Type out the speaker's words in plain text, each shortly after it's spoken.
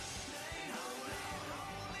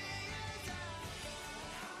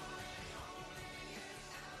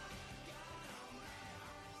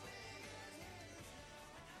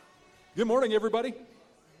Good morning, everybody.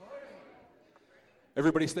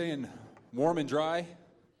 Everybody staying warm and dry?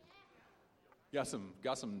 Got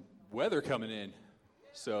some weather coming in.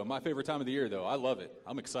 So my favorite time of the year, though. I love it.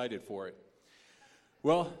 I'm excited for it.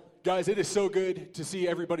 Well, guys, it is so good to see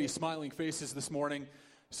everybody's smiling faces this morning.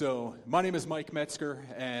 So my name is Mike Metzger,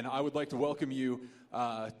 and I would like to welcome you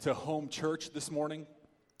to Home Church this morning.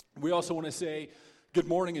 We also want to say good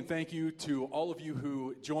morning and thank you to all of you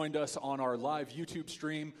who joined us on our live YouTube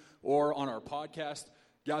stream or on our podcast.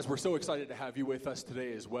 Guys, we're so excited to have you with us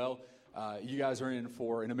today as well. You guys are in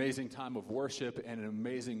for an amazing time of worship and an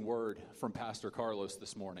amazing word from Pastor Carlos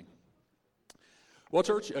this morning. Well,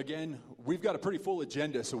 church, again, we've got a pretty full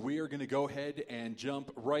agenda, so we are going to go ahead and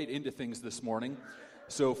jump right into things this morning.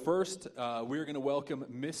 So first, we're going to welcome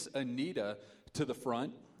Miss Anita to the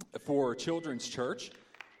front for Children's Church.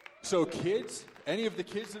 So kids, any of the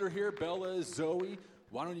kids that are here, Bella, Zoe,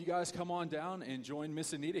 why don't you guys come on down and join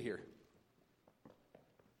Miss Anita here?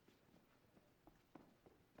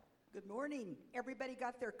 Good morning. Everybody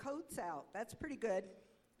got their coats out. That's pretty good.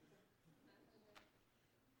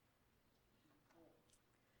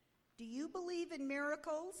 Do you believe in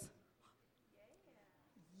miracles?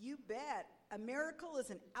 You bet. A miracle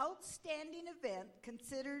is an outstanding event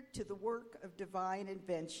considered to the work of divine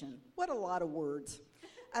invention. What a lot of words.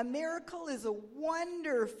 A miracle is a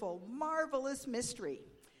wonderful, marvelous mystery.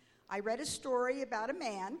 I read a story about a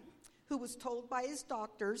man who was told by his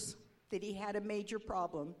doctors that he had a major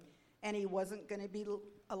problem and he wasn't going to be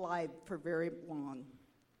alive for very long.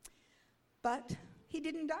 But he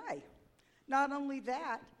didn't die. Not only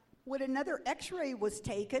that, when another x-ray was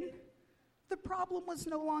taken, the problem was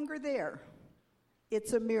no longer there.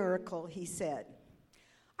 It's a miracle, he said.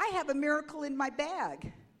 I have a miracle in my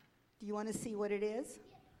bag. Do you want to see what it is?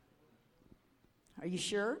 Are you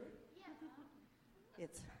sure? Yeah.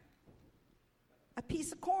 It's a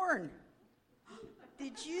piece of corn.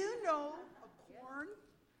 Did you know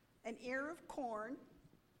an ear of corn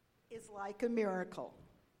is like a miracle?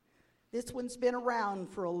 This one's been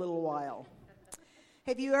around for a little while.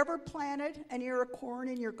 Have you ever planted an ear of corn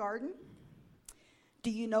in your garden?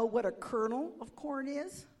 Do you know what a kernel of corn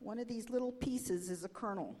is? One of these little pieces is a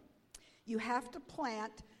kernel. You have to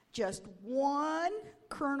plant just one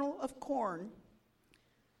kernel of corn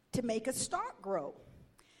to make a stalk grow.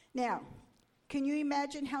 Now, can you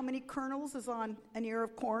imagine how many kernels is on an ear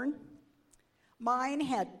of corn? Mine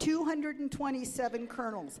had 227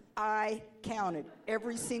 kernels. I counted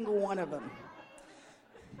every single one of them.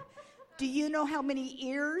 Do you know how many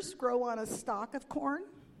ears grow on a stalk of corn?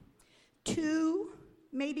 2,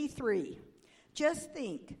 maybe 3. Just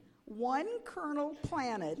think, one kernel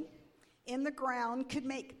planted in the ground could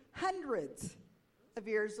make hundreds of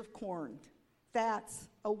ears of corn. That's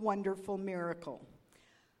a wonderful miracle.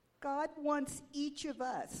 God wants each of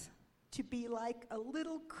us to be like a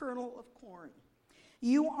little kernel of corn.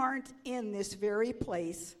 You aren't in this very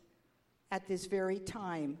place at this very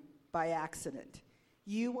time by accident.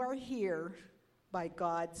 You are here by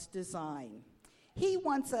God's design. He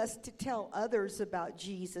wants us to tell others about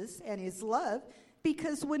Jesus and his love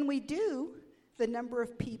because when we do, the number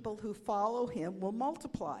of people who follow him will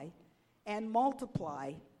multiply and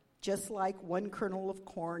multiply just like one kernel of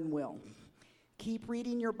corn will. Keep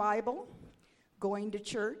reading your Bible, going to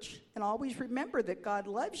church, and always remember that God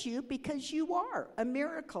loves you because you are a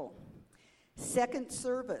miracle. Second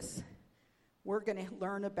service, we're going to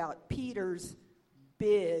learn about Peter's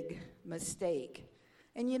big mistake.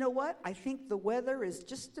 And you know what? I think the weather is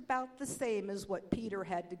just about the same as what Peter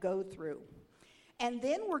had to go through. And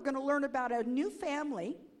then we're going to learn about a new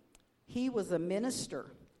family. He was a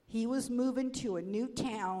minister. He was moving to a new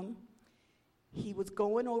town. He was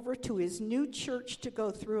going over to his new church to go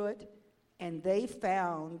through it, and they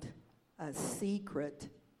found a secret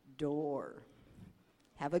door.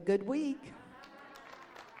 Have a good week.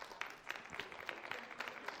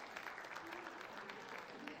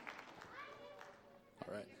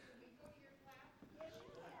 All right.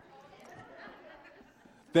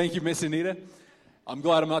 Thank you, Miss Anita. I'm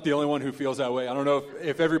glad I'm not the only one who feels that way. I don't know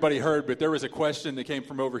if everybody heard, but there was a question that came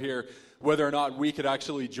from over here whether or not we could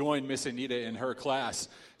actually join Miss Anita in her class.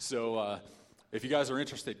 So if you guys are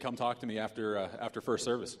interested, come talk to me after first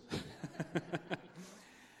service.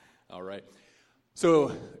 All right.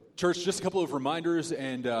 So, church, just a couple of reminders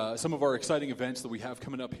and some of our exciting events that we have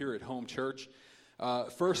coming up here at Home Church.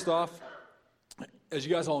 First off, as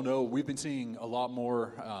you guys all know, we've been seeing a lot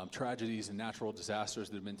more tragedies and natural disasters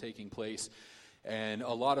that have been taking place. And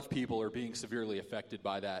a lot of people are being severely affected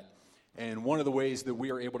by that. And one of the ways that we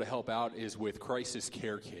are able to help out is with crisis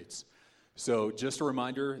care kits. So just a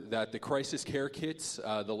reminder that the crisis care kits,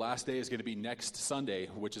 the last day is going to be next Sunday,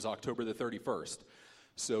 which is October the 31st.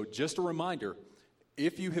 So just a reminder,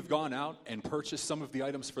 if you have gone out and purchased some of the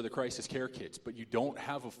items for the crisis care kits, but you don't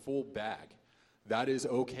have a full bag, that is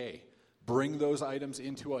okay. Bring those items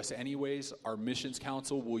into us anyways. Our missions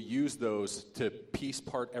council will use those to piece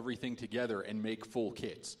part everything together and make full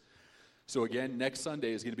kits. So again, next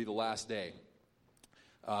Sunday is going to be the last day.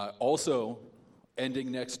 Also,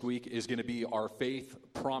 ending next week is going to be our faith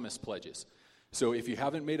promise pledges. So if you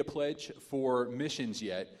haven't made a pledge for missions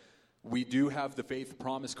yet, we do have the faith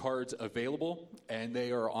promise cards available, and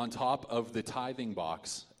they are on top of the tithing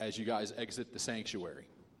box as you guys exit the sanctuary.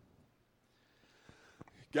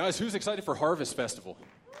 Guys, who's excited for Harvest Festival?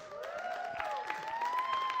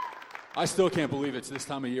 I still can't believe it's this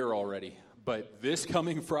time of year already. But this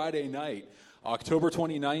coming Friday night, October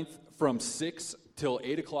 29th, from 6 till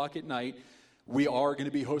 8 o'clock at night, we are going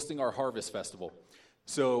to be hosting our Harvest Festival.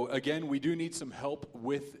 So again, we do need some help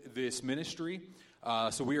with this ministry.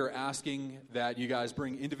 So we are asking that you guys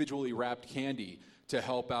bring individually wrapped candy to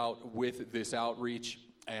help out with this outreach.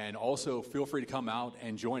 And also feel free to come out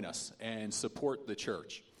and join us and support the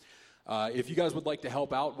church. If you guys would like to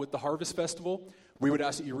help out with the Harvest Festival, we would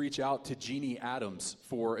ask that you reach out to Jeannie Adams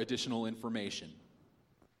for additional information.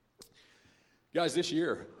 Guys, this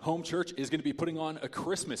year, Home Church is going to be putting on a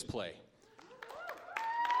Christmas play.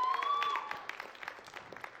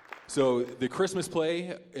 So the Christmas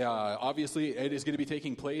play, obviously, it is going to be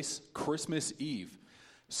taking place Christmas Eve.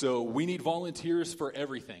 So we need volunteers for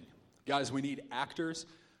everything. Guys, we need actors,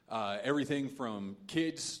 everything from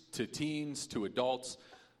kids to teens to adults,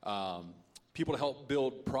 people to help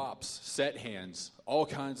build props, set hands, all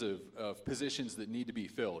kinds of positions that need to be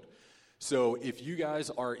filled. So if you guys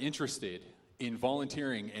are interested in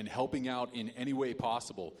volunteering and helping out in any way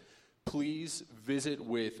possible, please visit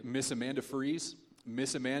with Miss Amanda Fries.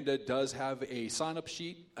 Miss Amanda does have a sign-up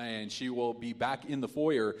sheet, and she will be back in the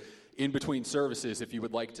foyer in between services if you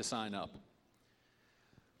would like to sign up.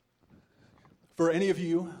 For any of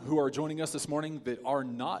you who are joining us this morning that are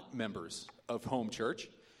not members of Home Church,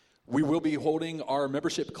 we will be holding our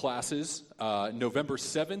membership classes November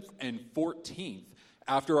 7th and 14th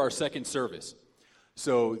after our second service.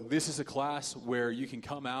 So this is a class where you can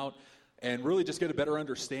come out and really just get a better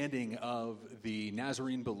understanding of the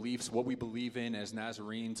Nazarene beliefs, what we believe in as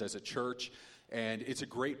Nazarenes, as a church. And it's a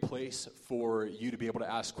great place for you to be able to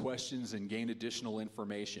ask questions and gain additional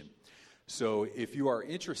information. So if you are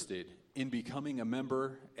interested in becoming a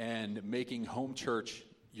member and making Home Church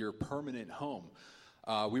your permanent home,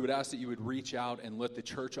 we would ask that you would reach out and let the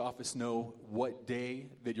church office know what day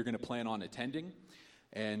that you're going to plan on attending.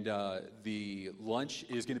 And the lunch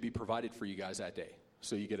is going to be provided for you guys that day.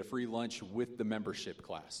 So you get a free lunch with the membership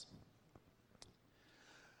class.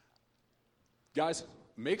 Guys,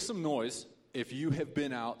 make some noise if you have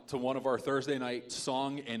been out to one of our Thursday night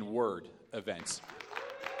song and word events.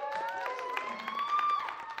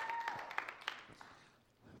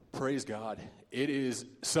 Praise God. It is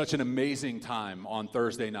such an amazing time on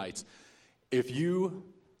Thursday nights. If you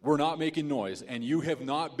were not making noise and you have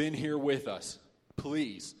not been here with us,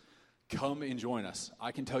 please come and join us.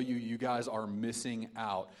 I can tell you, you guys are missing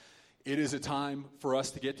out. It is a time for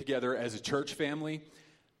us to get together as a church family.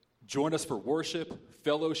 Join us for worship,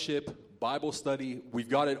 fellowship, Bible study. We've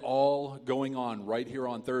got it all going on right here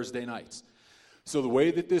on Thursday nights. So the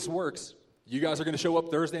way that this works, you guys are going to show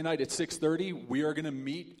up Thursday night at 6:30. We are going to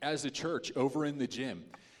meet as a church over in the gym.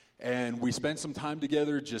 And we spend some time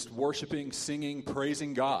together just worshiping, singing,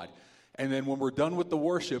 praising God. And then when we're done with the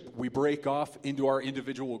worship, we break off into our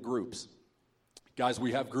individual groups. Guys,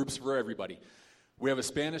 we have groups for everybody. We have a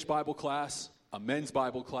Spanish Bible class, a men's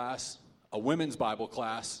Bible class, a women's Bible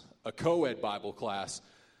class, a co-ed Bible class.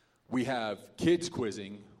 We have kids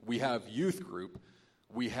quizzing. We have youth group.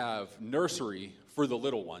 We have nursery for the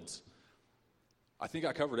little ones. I think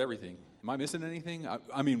I covered everything. Am I missing anything?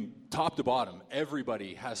 I mean, top to bottom,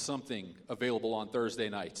 everybody has something available on Thursday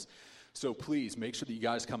nights. So please make sure that you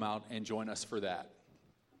guys come out and join us for that.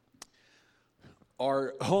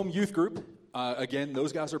 Our home youth group, again,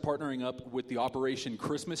 those guys are partnering up with the Operation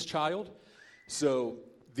Christmas Child. So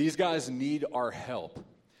these guys need our help.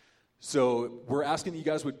 So we're asking that you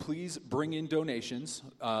guys would please bring in donations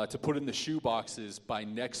to put in the shoe boxes by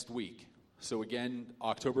next week. So again,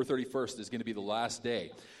 October 31st is going to be the last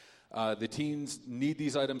day. The teens need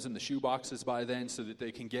these items in the shoe boxes by then so that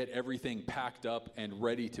they can get everything packed up and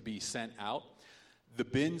ready to be sent out. The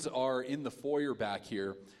bins are in the foyer back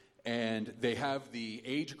here, and they have the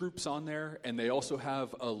age groups on there, and they also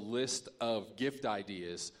have a list of gift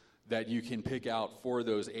ideas that you can pick out for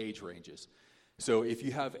those age ranges. So if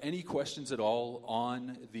you have any questions at all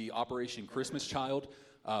on the Operation Christmas Child,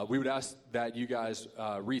 we would ask that you guys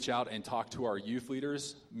reach out and talk to our youth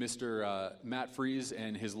leaders, Mr. Matt Fries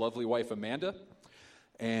and his lovely wife, Amanda.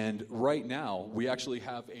 And right now, we actually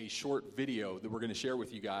have a short video that we're going to share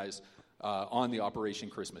with you guys on the Operation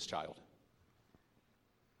Christmas Child.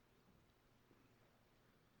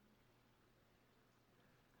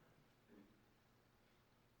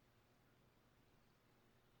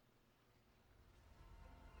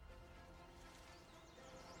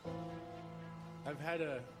 I've had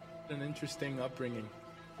an interesting upbringing.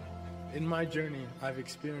 In my journey, I've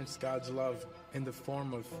experienced God's love in the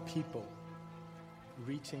form of people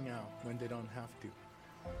reaching out when they don't have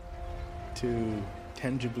to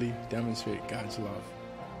tangibly demonstrate God's love.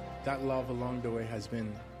 That love along the way has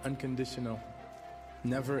been unconditional,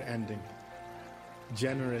 never ending,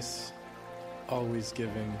 generous, always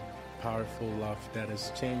giving, powerful love that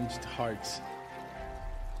has changed hearts.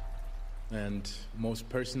 And most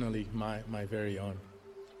personally, my very own.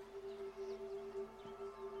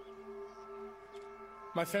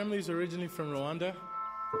 My family is originally from Rwanda.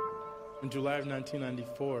 In July of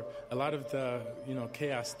 1994, a lot of the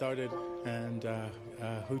chaos started, and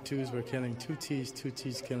Hutus were killing Tutsis,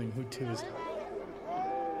 Tutsis killing Hutus.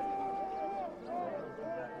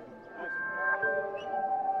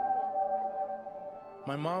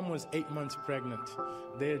 My mom was 8 months pregnant.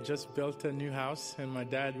 They had just built a new house, and my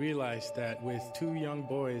dad realized that with 2 young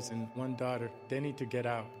boys and 1 daughter, they need to get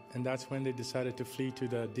out. And that's when they decided to flee to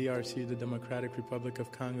the DRC, the Democratic Republic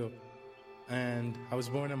of Congo. And I was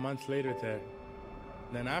born a month later there.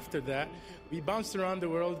 Then after that, we bounced around the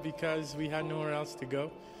world because we had nowhere else to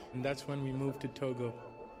go. And that's when we moved to Togo.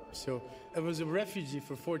 So I was a refugee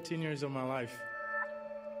for 14 years of my life.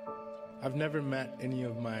 I've never met any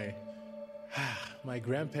of my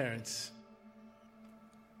grandparents,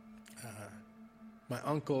 my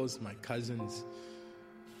uncles, my cousins.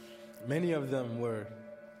 Many of them were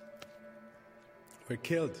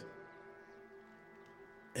killed.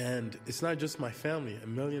 And it's not just my family.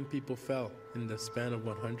 1 million people fell in the span of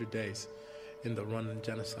 100 days in the Rwandan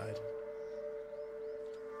genocide.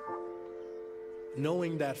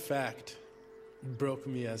 Knowing that fact broke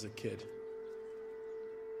me as a kid.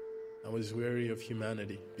 I was wary of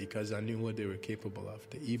humanity because I knew what they were capable of,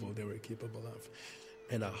 the evil they were capable of.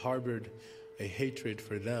 And I harbored a hatred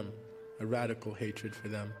for them, a radical hatred for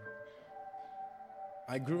them.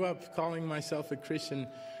 I grew up calling myself a Christian,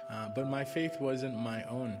 but my faith wasn't my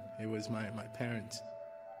own. It was my parents.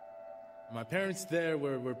 My parents there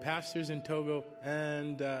were pastors in Togo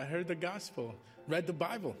and heard the gospel, read the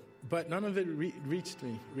Bible, but none of it reached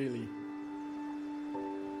me, really.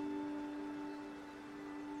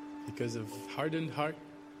 Because of hardened heart,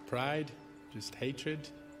 pride, just hatred.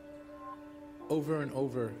 Over and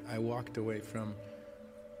over, I walked away from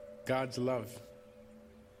God's love.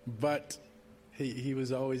 But He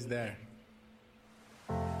was always there.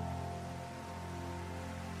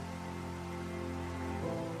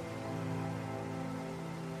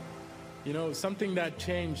 Something that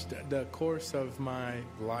changed the course of my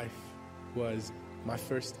life was my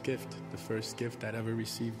first gift, the first gift I'd ever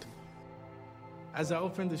received. As I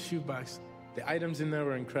opened the shoebox, the items in there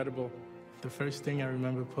were incredible. The first thing I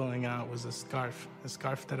remember pulling out was a scarf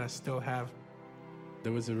that I still have.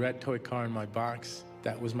 There was a red toy car in my box.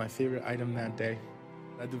 That was my favorite item that day.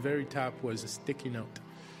 At the very top was a sticky note.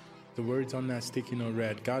 The words on that sticky note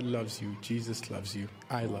read, "God loves you, Jesus loves you,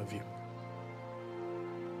 I love you."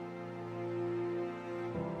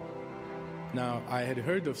 Now, I had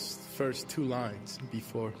heard those first 2 lines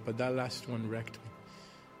before, but that last one wrecked me.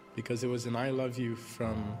 Because it was an "I love you"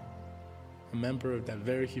 from a member of that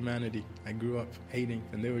very humanity I grew up hating.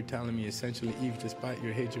 And they were telling me essentially, "Eve, despite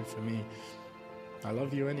your hatred for me, I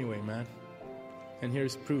love you anyway, man. And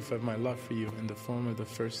here's proof of my love for you in the form of the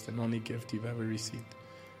first and only gift you've ever received."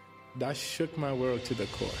 That shook my world to the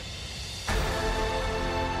core.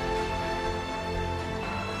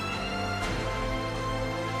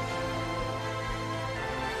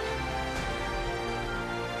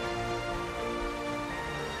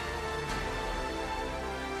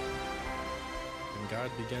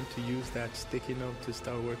 God began to use that sticky note to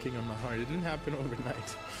start working on my heart. It didn't happen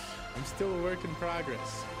overnight. I'm still a work in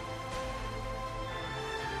progress.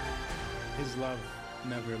 His love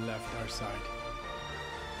never left our side.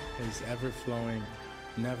 His ever-flowing,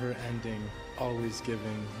 never-ending, always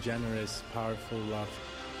giving, generous, powerful love.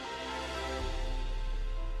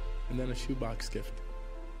 And then a shoebox gift.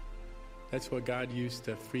 That's what God used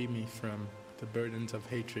to free me from the burdens of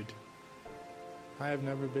hatred. I have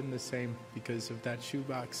never been the same because of that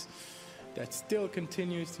shoebox that still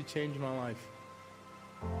continues to change my life.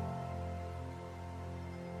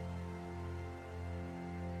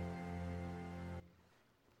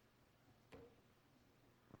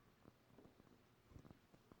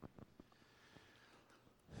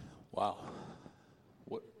 Wow.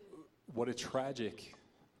 What a tragic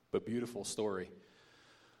but beautiful story.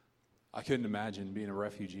 I couldn't imagine being a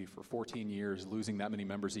refugee for 14 years, losing that many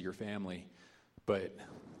members of your family. But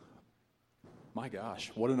my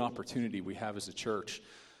gosh, what an opportunity we have as a church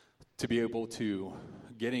to be able to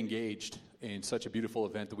get engaged in such a beautiful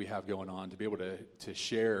event that we have going on, to be able to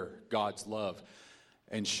share God's love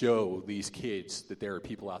and show these kids that there are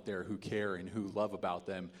people out there who care and who love about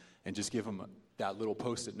them, and just give them that little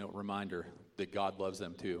Post-it note reminder that God loves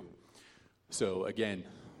them too. So again,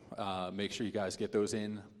 make sure you guys get those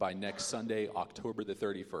in by next Sunday, October the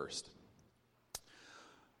 31st.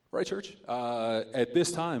 Right, church? At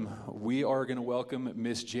this time, we are going to welcome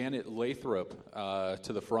Miss Janet Lathrop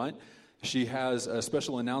to the front. She has a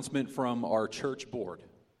special announcement from our church board.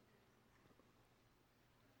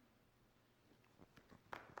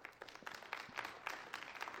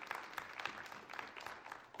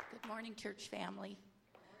 Good morning, church family.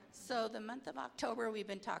 So the month of October, we've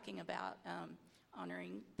been talking about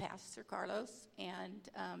honoring Pastor Carlos and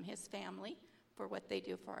his family for what they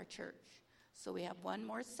do for our church. So we have one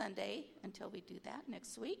more Sunday until we do that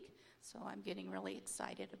next week. So I'm getting really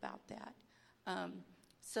excited about that.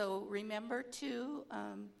 So remember to,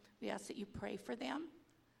 we ask that you pray for them.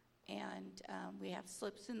 And we have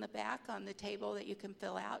slips in the back on the table that you can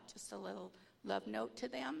fill out, just a little love note to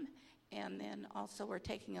them. And then also we're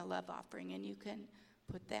taking a love offering, and you can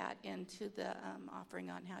put that into the offering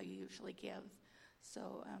on how you usually give.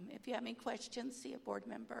 So if you have any questions, see a board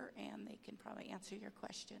member, and they can probably answer your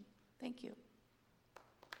question. Thank you.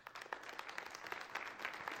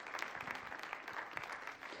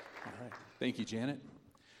 All right. Thank you, Janet.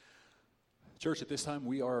 Church, at this time,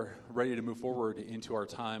 we are ready to move forward into our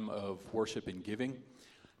time of worship and giving.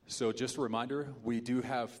 So just a reminder, we do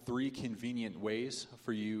have 3 convenient ways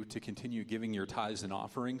for you to continue giving your tithes and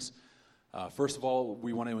offerings. First of all,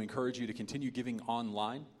 we want to encourage you to continue giving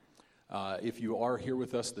online. If you are here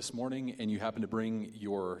with us this morning and you happen to bring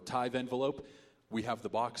your tithe envelope, we have the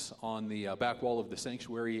box on the back wall of the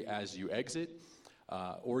sanctuary as you exit.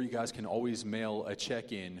 Or you guys can always mail a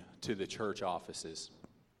check in to the church offices.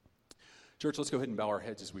 Church, let's go ahead and bow our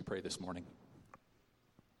heads as we pray this morning.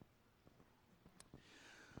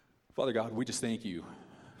 Father God, we just thank you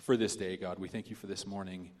for this day, God. We thank you for this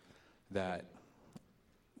morning that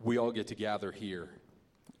we all get to gather here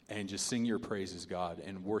and just sing your praises, God,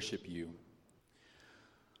 and worship you.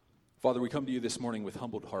 Father, we come to you this morning with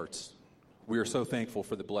humbled hearts. We are so thankful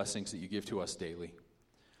for the blessings that you give to us daily.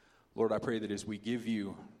 Lord, I pray that as we give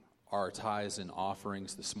you our tithes and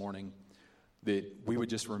offerings this morning, that we would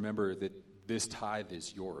just remember that this tithe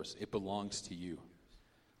is yours. It belongs to you.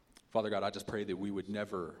 Father God, I just pray that we would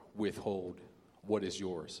never withhold what is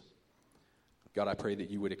yours. God, I pray that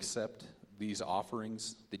you would accept these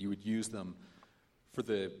offerings, that you would use them for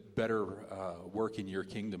the better work in your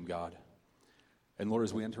kingdom, God. And Lord,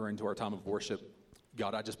 as we enter into our time of worship,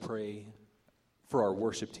 God, I just pray for our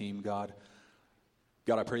worship team, God.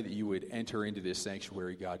 God, I pray that you would enter into this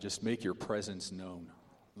sanctuary, God. Just make your presence known.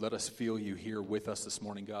 Let us feel you here with us this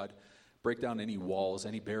morning, God. Break down any walls,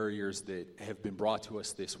 any barriers that have been brought to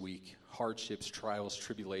us this week, hardships, trials,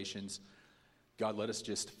 tribulations. God, let us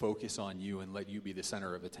just focus on you and let you be the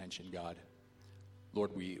center of attention, God.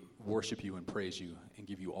 Lord, we worship you and praise you and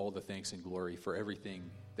give you all the thanks and glory for everything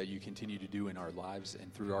that you continue to do in our lives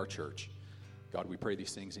and through our church. God, we pray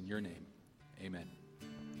these things in your name. Amen.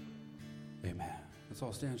 Amen. Let's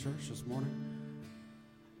all stand, church, this morning.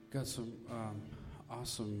 Got some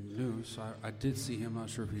awesome news. I did see him. Not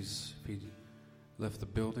sure if he left the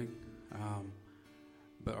building.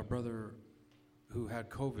 But our brother who had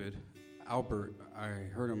COVID, Albert, I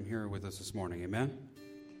heard him here with us this morning. Amen?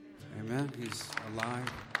 Amen. He's alive.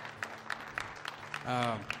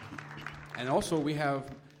 And also we have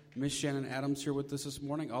Miss Shannon Adams here with us this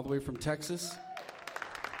morning, all the way from Texas.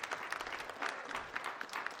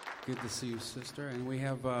 Good to see you, sister. And we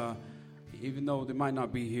have, even though they might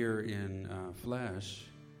not be here in flesh,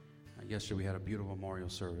 yesterday we had a beautiful memorial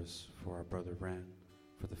service for our brother Brent,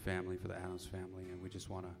 for the family, for the Adams family, and we just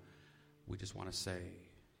want to say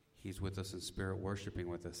he's with us in spirit, worshiping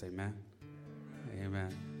with us. Amen.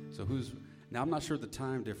 Amen. So now I'm not sure the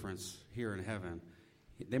time difference here in heaven.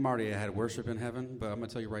 They already had worship in heaven, but I'm going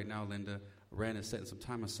to tell you right now, Linda, Rand is setting some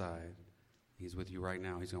time aside. He's with you right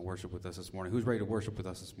now. He's going to worship with us this morning. Who's ready to worship with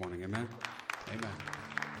us this morning? Amen? Amen.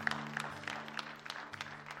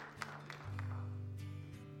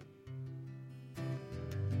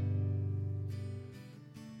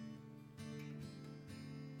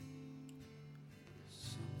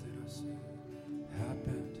 Something I said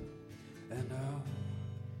happened, and now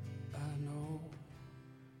I know.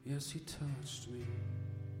 Yes, he touched me.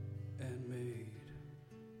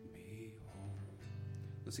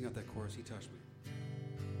 Let's sing out that chorus. He touched me.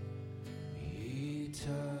 He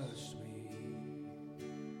touched me.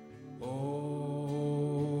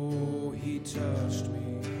 Oh, he touched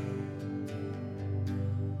me.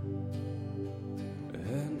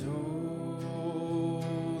 And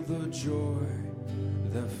oh, the joy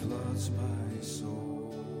that floods my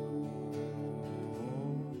soul.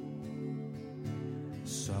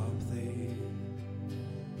 Something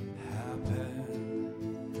happened,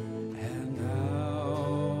 and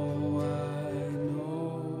now I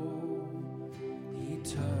know he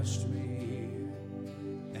touched me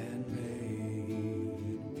and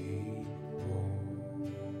made me whole.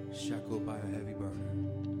 Shackled by a heavy burden.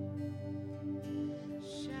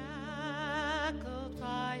 Shackled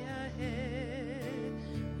by a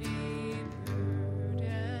heavy burden,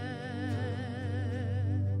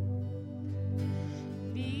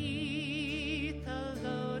 'neath the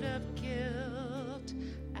load of guilt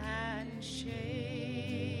and shame.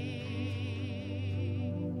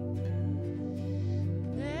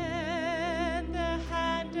 Then the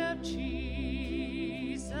hand of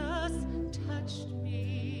Jesus touched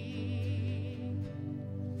me,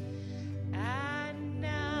 and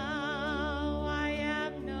now I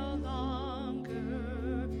am no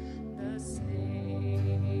longer the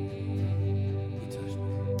same. He touched me.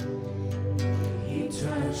 He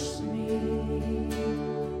touched me.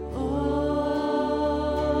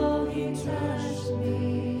 Oh, he touched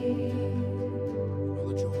me. All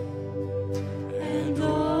the joy. And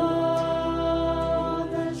all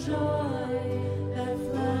the joy that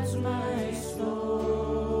floods my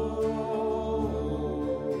soul.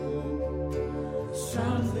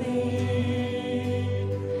 Something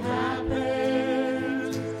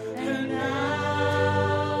happened, and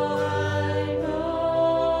now I know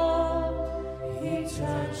he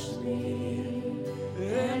touched me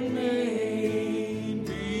and made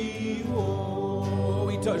me whole. Oh,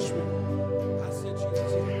 he touched me. I said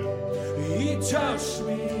Jesus. He touched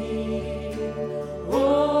me.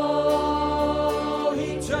 Oh, he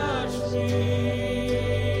touched me.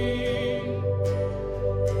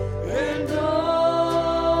 And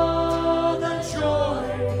all the joy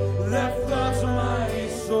that floods my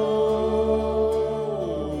soul.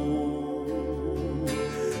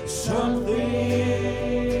 Something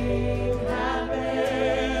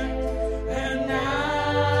happened, and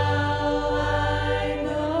now I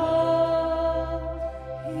know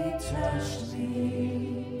he touched me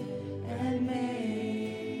and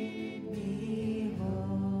made me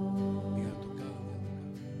whole. Me ha tocado.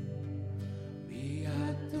 Me ha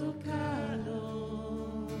tocado,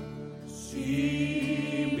 sí,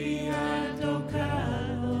 me ha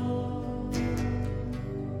tocado.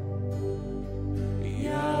 Y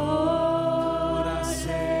ahora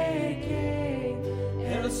sé que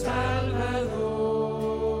el Salvador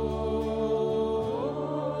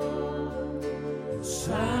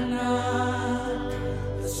sana,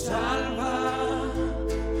 salva,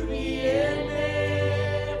 viene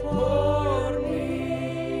por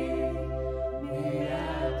mí. Me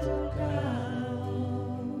ha tocado,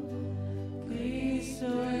 Cristo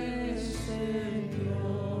es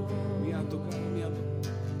Señor. Me ha tocado. Me ha tocado.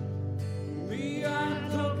 Me ha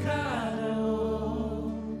tocado,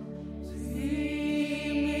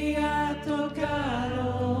 sí, me ha tocado.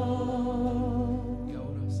 Y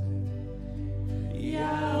ahora sé. Y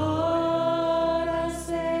ahora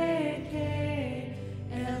sé que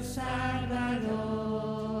el Salvador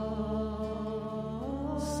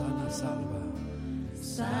Sana, salva.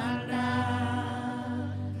 sana,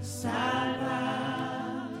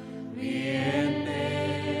 salva,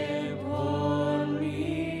 viene por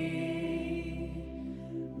mí.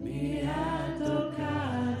 Me ha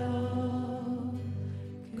tocado,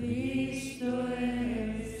 Cristo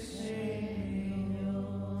es Señor.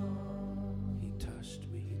 He touched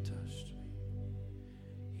me. He touched me.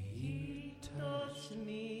 He touched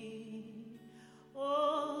me,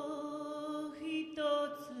 oh, he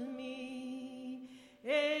touched me,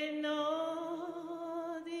 and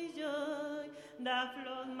all the joy that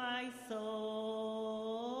floods my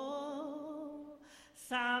soul.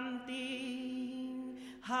 Something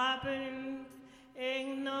happened,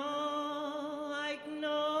 and now I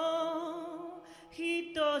know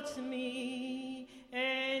he touched me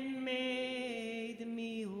and made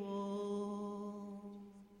me whole.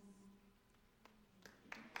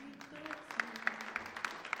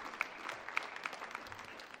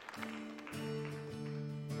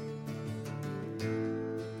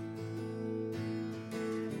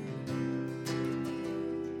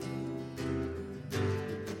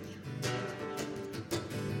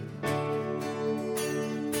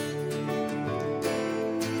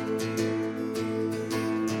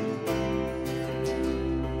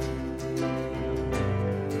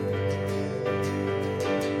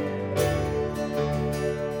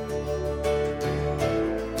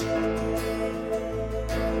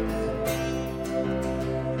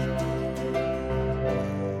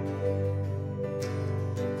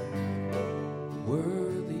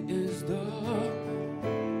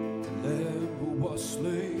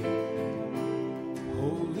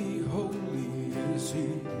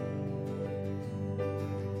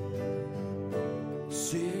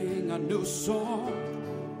 a new song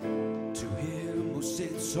to him who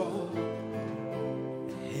sits on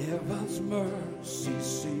heaven's mercy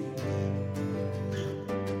seat.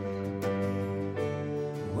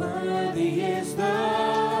 Worthy is the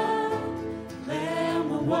Lamb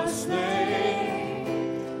who was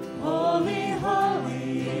slain. Holy,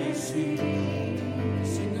 holy is He.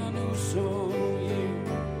 Sing a new song, yeah.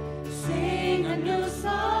 Sing a new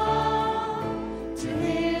song to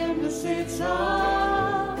Him who sits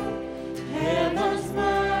on heaven's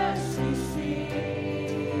mercy seat.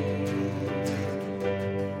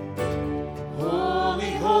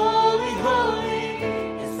 Holy, holy, holy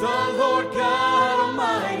is the Lord God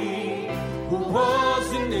Almighty, who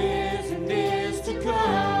was and is to come.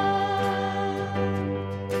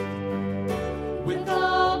 With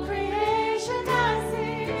all creation I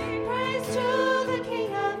sing praise to the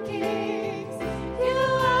King of Kings. You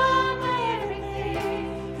are my everything,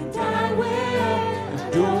 and I will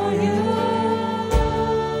adore you.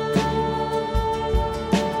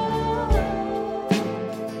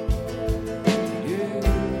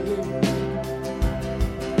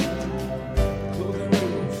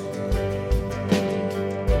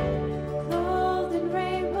 Clothed in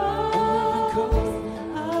rainbows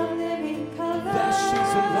of living color,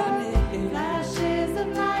 flashes of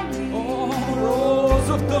lightning, rolls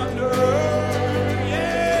of thunder,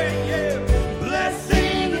 yeah, yeah.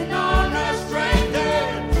 Blessing and honor, strength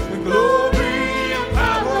and glory and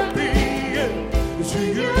power be to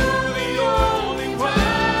you, the only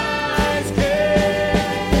wise King.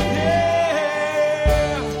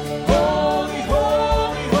 Yeah. Holy,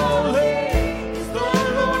 holy, holy is the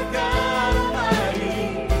Lord God Almighty,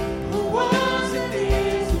 who was and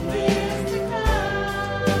is to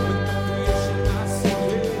come.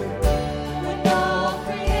 With all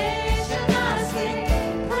creation I sing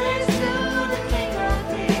praise to the King of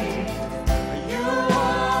Kings. You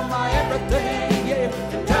are my everything,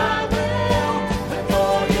 yeah, and I will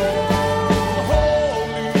adore you. Holy,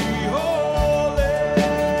 holy,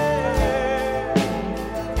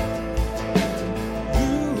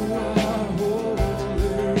 you are holy.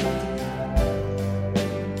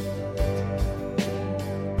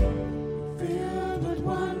 Filled with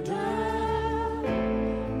wonder,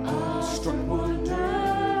 awestruck wonder,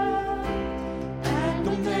 at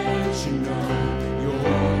the mention of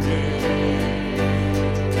your name.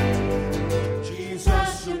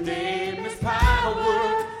 Jesus, your name is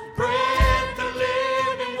power, breath, the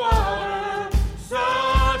living water,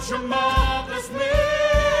 such a marvelous mystery.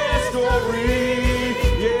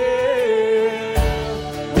 Yeah.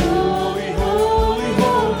 Holy, holy,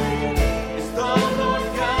 holy is the Lord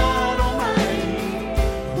God Almighty,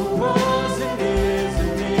 who was and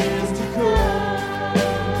is to come.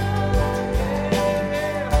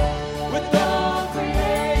 With all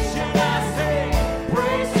creation I sing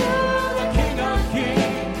praise to the King of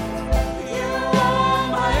Kings. You are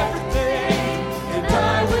my everything, and I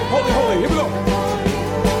will. Holy, holy, here we go.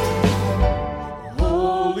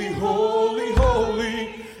 Holy, holy, holy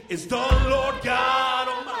is the Lord God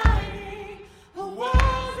Almighty, who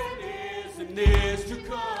was and is to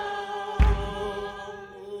come.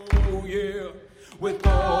 Oh, yeah. With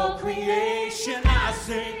all creation I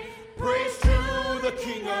sing praise to the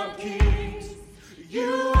King of Kings.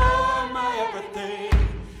 You are my everything,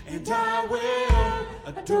 and I will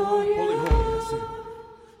adore you. Holy, holy, let's sing.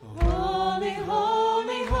 Holy,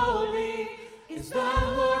 holy, holy is the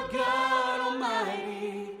Lord God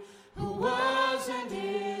Almighty, who was and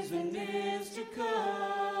is to come.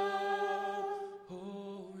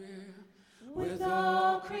 Oh, yeah. With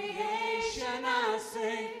all creation I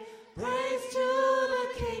sing praise to the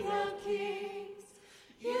King of Kings.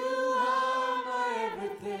 You are my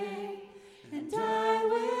everything, and I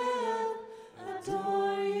will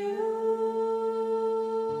adore you.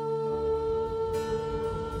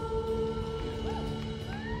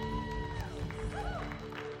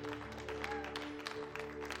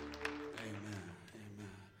 Amen.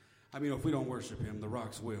 Amen. I mean, if we don't worship Him, the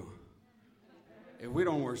rocks will. If we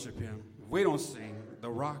don't worship Him, if we don't sing, the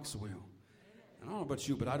rocks will. And I don't know about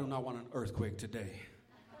you, but I do not want an earthquake today.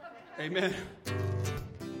 Amen.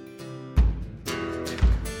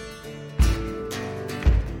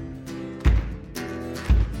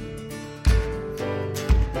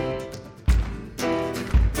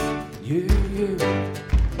 Yeah, yeah.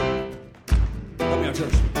 Help me out,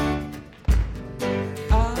 church.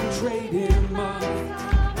 I'm trading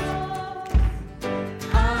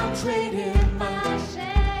my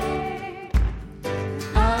shame.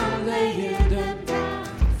 I'm laying them down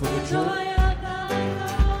for the joy of the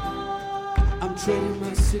Lord. I'm trading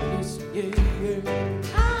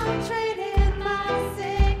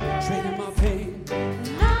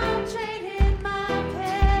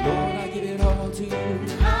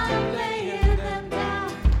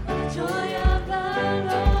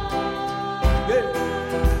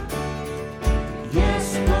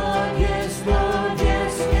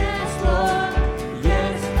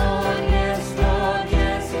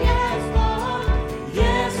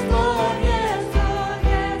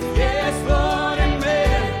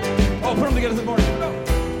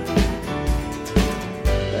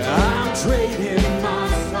trading my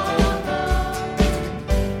sorrow.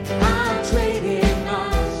 I'm trading my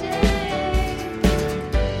shame.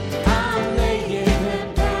 I'm laying them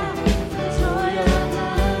down for joy of the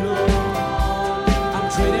Lord. I'm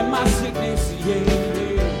trading my sickness, yeah,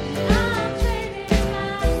 yeah. I'm trading my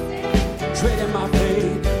sickness. Trading my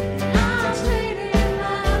faith. I'm trading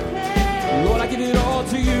my faith. Lord, I give it all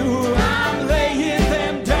to you. I'm laying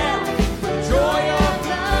them down for joy of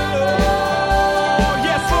the Lord.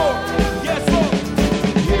 Yes, Lord. Yes, Lord.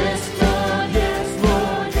 Yes, Lord. Yes,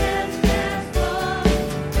 Lord. Yes, yes, Lord.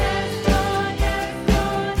 Yes, Lord. Yes,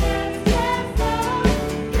 Lord. Yes, yes, Lord.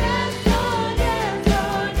 Yes, Lord. Yes,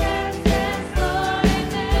 Lord. Yes, yes, Lord.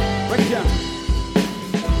 Amen. Break it down.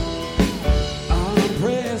 I'm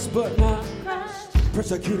oppressed but not crushed,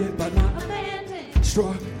 persecuted but not abandoned,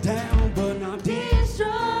 struck down but not destroyed.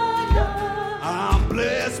 I'm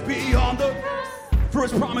blessed beyond the for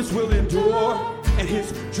his promise will endure, and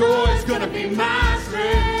his joy is gonna be my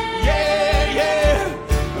strength. Yeah, yeah.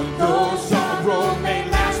 Though sorrow may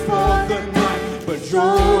last for the night, but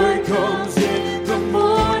joy comes in the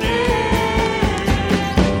morning.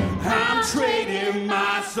 I'm trading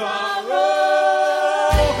my sorrow.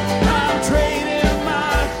 I'm trading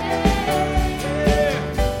my shame.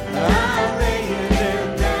 I'm laying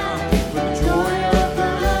them down for the joy of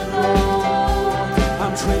the Lord.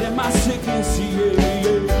 I'm trading my sickness, yeah, yeah.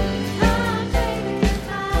 I'm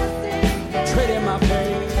trading my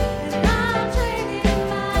pain. I'm trading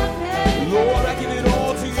my pain. Lord, I give it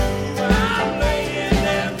all to you. I'm laying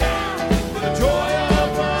them down for the joy of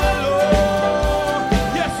the Lord.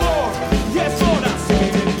 Yes, Lord. Yes, Lord. I'm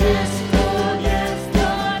singing. Yes, Lord. Yes,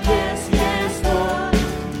 Lord. Yes, yes, Lord.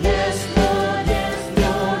 Yes, Lord. Yes,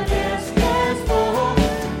 Lord. Yes, yes, Lord.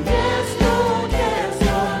 Yes, Lord. Yes,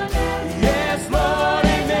 Lord. Yes, Lord.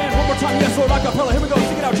 Amen. One more time. Yes, Lord. Acapella. Here we go.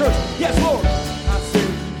 Sing it out, church. Yes, Lord. I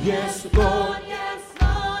sing. Yes, Lord. Yes,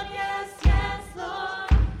 Lord. Yes, yes, Lord.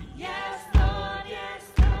 Yes, Lord. Yes,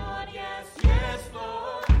 Lord. Yes, yes,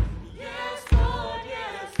 Lord. Yes, Lord.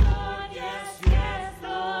 Yes, Lord. Yes, yes,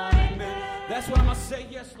 Lord. Amen. That's what I'm gonna say.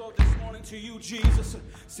 Yes, Lord, this morning to you, Jesus.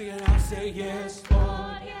 Sing it out. Say yes,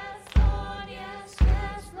 Lord. Yes, Lord. Yes,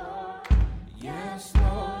 yes, Lord. Yes,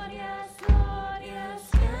 Lord. Yes, Lord. Yes,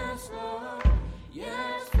 yes, Lord.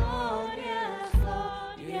 Yes, Lord. Yes,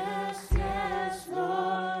 Lord. Yes, yes,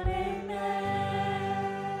 Lord. Amen.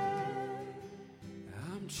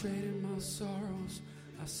 I'm trading my sorrows.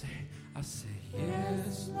 I say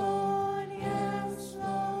yes, Lord. Yes,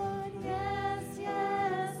 Lord. Yes,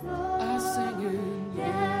 yes, Lord. I sing it.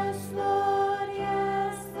 Yes, Lord.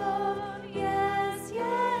 Yes, Lord. Yes,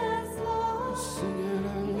 yes, Lord. Sing it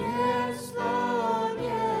out. Yes, Lord.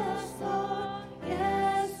 Yes, Lord.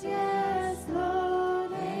 Yes, yes,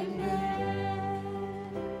 Lord. Amen.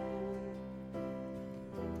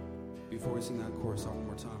 Before we sing that chorus out one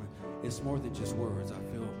more time, it's more than just words. I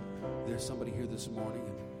feel there's somebody here this morning,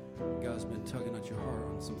 and God's been tugging at your heart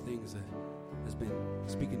on some things that has been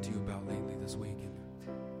speaking to you about lately this week. And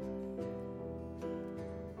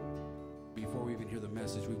before we even hear the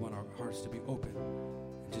message, we want our hearts to be open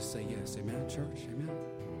and just say yes. Amen, church. Amen.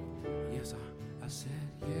 Yes, I said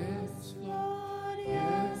yes, Lord.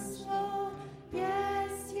 Yes, Lord.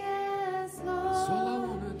 Yes, yes, Lord. That's all I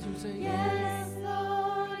wanted to say. Yes,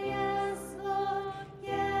 Lord. Yes, Lord.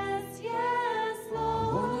 Yes, yes, Lord.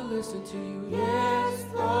 I want to listen to you. Yes,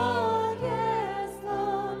 Lord. Yes,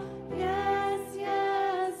 Lord. Yes,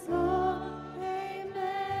 yes, Lord. Amen.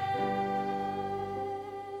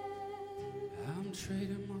 I'm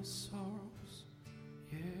trading my sorrows.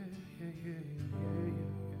 Yeah, yeah, yeah, yeah, yeah,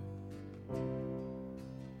 yeah.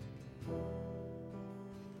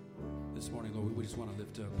 This morning, Lord, we just want to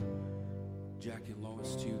lift up Jackie and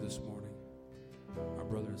Lois to you this morning. Our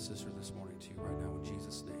brother and sister this morning to you right now in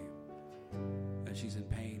Jesus' name. And she's in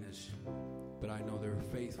pain, but I know they're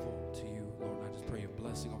faithful to you, Lord. And I just pray a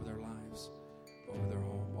blessing over their lives, over their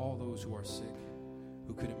home. All those who are sick,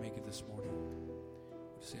 who couldn't make it this morning,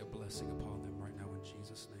 we say a blessing upon them right now in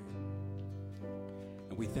Jesus' name.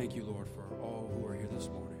 And we thank you, Lord, for all who are here this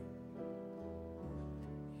morning.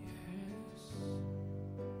 Yes.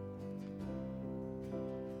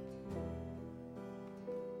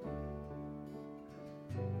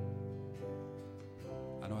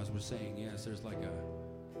 I know as we're saying yes,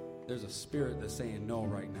 there's a spirit that's saying no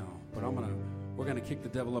right now. But we're gonna kick the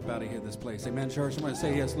devil up out of here, this place. Amen, church. I'm gonna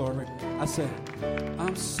say yes, Lord. I said,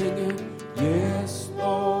 I'm singing yes,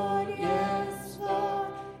 Lord, yes, Lord,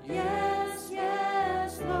 yes,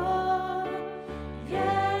 yes, Lord,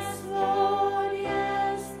 yes, Lord,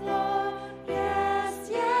 yes, Lord, yes,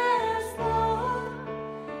 yes, Lord,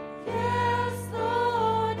 yes,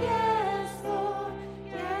 Lord, yes, Lord,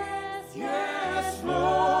 yes,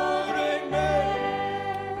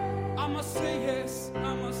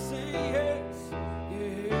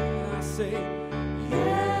 say,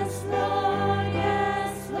 Yes, Lord,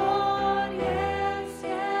 yes, Lord, yes,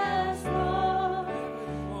 yes, Lord.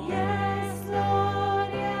 Yes, Lord,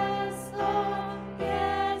 yes, Lord,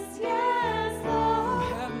 yes, yes, Lord.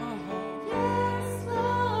 you have my heart. Yes,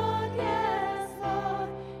 Lord, yes, Lord,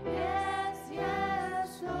 yes,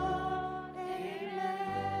 yes, Lord.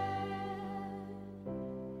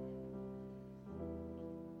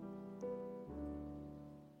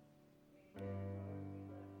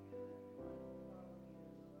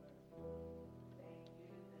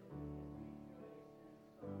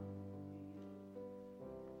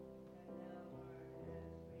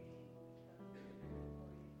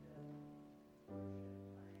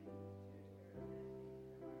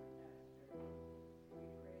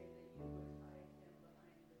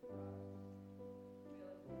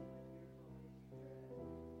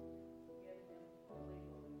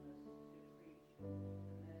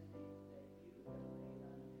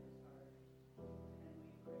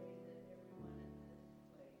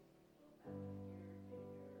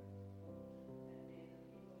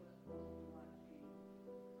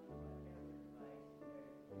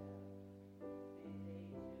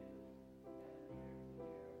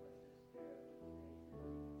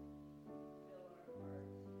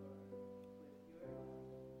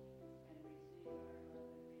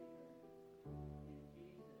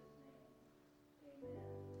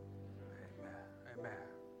 Amen. Amen.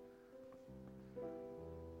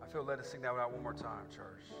 I feel led to sing that out one more time,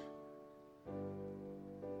 church.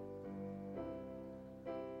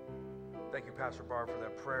 Thank you, Pastor Barb, for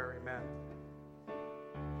that prayer. Amen.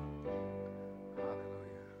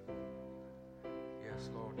 Hallelujah. Yes,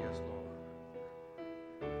 Lord. Yes, Lord.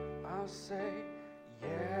 I'll say,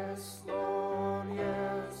 yes, Lord.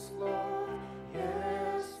 Yes, Lord.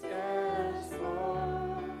 Yes, yes,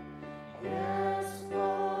 Lord. Yes,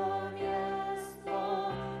 Lord. Yes,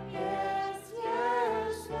 Lord. Yes,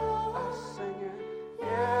 yes, Lord. I'll sing it.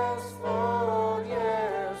 Yes, Lord.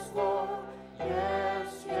 Yes, Lord.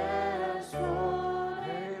 Yes, yes, Lord.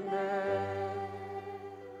 Amen.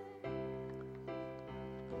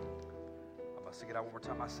 I'm going to sing it out one more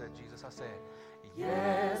time. I said, Jesus, I said,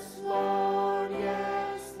 yes, Lord.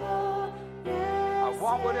 Yes, Lord. Yes, I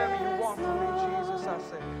want whatever you want from me, Jesus. I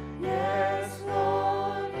say, yes,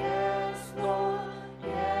 Lord. Yes, Lord.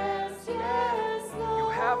 Yes, yes, Lord. You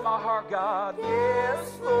have my heart, God.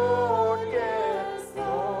 Yes, Lord. Yes,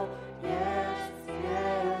 Lord. Yes,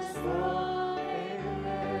 yes, Lord. Amen.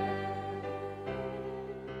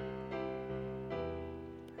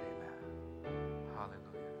 Amen.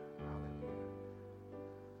 Hallelujah. Hallelujah.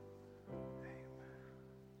 Amen.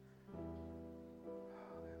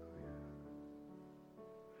 Hallelujah.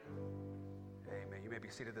 Amen. You may be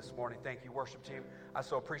seated this morning. Thank you, worship team. I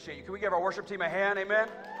so appreciate you. Can we give our worship team a hand? Amen.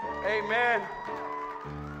 Amen.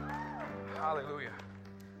 Hallelujah.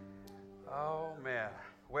 Oh, man.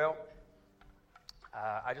 Well,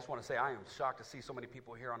 I just want to say I am shocked to see so many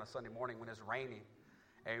people here on a Sunday morning when it's raining.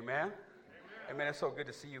 Amen. Amen. It's so good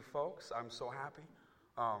to see you folks. I'm so happy.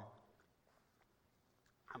 I'm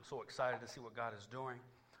so excited to see what God is doing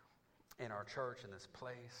in our church, in this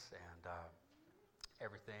place, and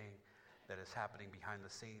everything that is happening behind the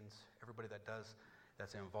scenes. Everybody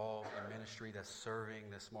that's involved in ministry, that's serving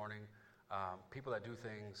this morning. People that do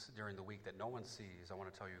things during the week that no one sees, I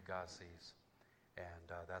want to tell you God sees. And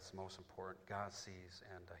that's most important. God sees,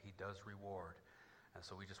 and he does reward. And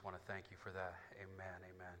so we just want to thank you for that. Amen,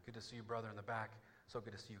 amen. Good to see you, brother, in the back. So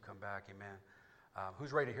good to see you come back. Amen.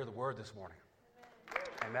 Who's ready to hear the word this morning?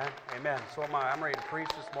 Amen, amen. So am I. I'm ready to preach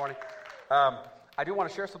this morning. I do want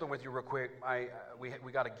to share something with you real quick.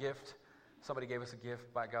 We got a gift. Somebody gave us a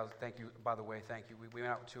gift. By God, thank you. By the way, thank you. We went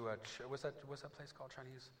out to what's that place called,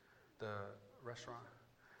 Chinese? The restaurant?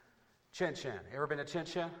 Chin Chin. You ever been to Chin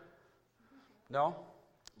Chin? No?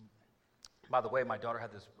 By the way, my daughter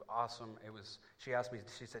had this awesome, she asked me,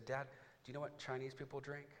 she said, Dad, do you know what Chinese people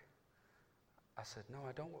drink? I said, no,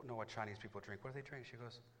 I don't know what Chinese people drink. What do they drink? She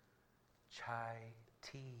goes, chai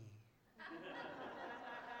tea.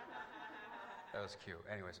 That was cute.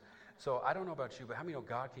 Anyways, so I don't know about you, but how many know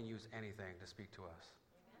God can use anything to speak to us?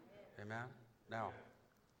 Amen? Now,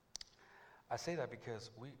 I say that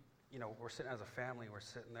because we're sitting as a family, we're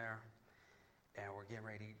sitting there, and we're getting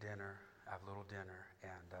ready to eat dinner, have a little dinner,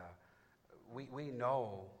 and we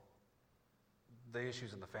know the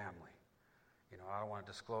issues in the family. I don't want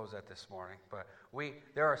to disclose that this morning, but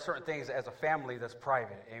there are certain things as a family that's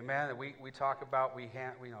private, amen, that we talk about,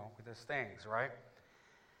 there's things, right?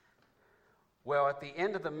 Well, at the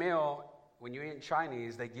end of the meal, when you eat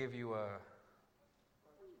Chinese, they give you a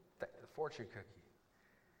fortune cookie.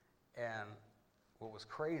 And what was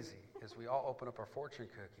crazy is we all opened up our fortune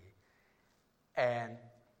cookie, And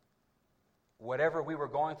whatever we were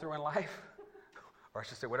going through in life, or I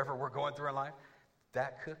should say whatever we're going through in life,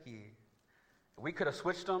 that cookie, we could have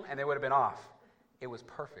switched them and they would have been off. It was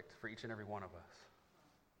perfect for each and every one of us.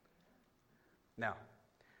 Now,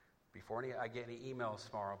 before I get any emails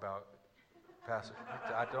tomorrow about Pastor,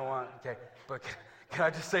 I don't want, okay, but can I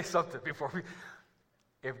just say something before we,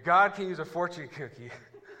 if God can use a fortune cookie,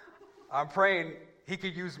 I'm praying he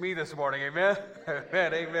could use me this morning, amen?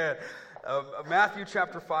 Amen, amen. Matthew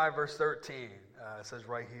chapter 5, verse 13, it says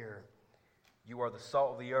right here, you are the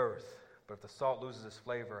salt of the earth, but if the salt loses its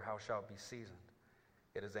flavor, how shall it be seasoned?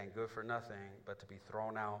 It is ain't good for nothing but to be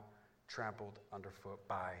thrown out, trampled underfoot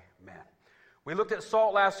by men. We looked at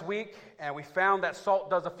salt last week, and we found that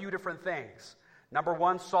salt does a few different things. Number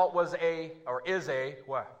one, salt is a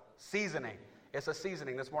seasoning. It's a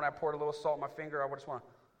seasoning. This morning I poured a little salt in my finger.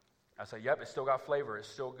 I said, yep, it's still got flavor. It's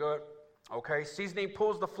still good. Okay, seasoning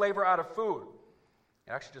pulls the flavor out of food.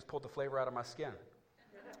 It actually just pulled the flavor out of my skin.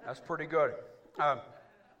 That's pretty good.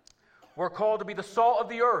 We're called to be the salt of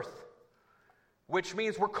the earth, which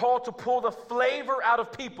means we're called to pull the flavor out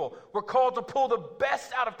of people. We're called to pull the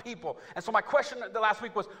best out of people. And so my question the last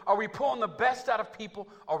week was, are we pulling the best out of people,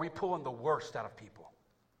 or are we pulling the worst out of people?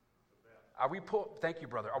 Thank you,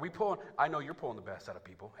 brother. I know you're pulling the best out of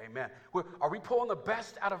people. Amen. Are we pulling the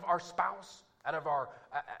best out of our spouse, out of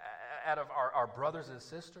our brothers and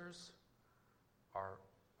sisters, our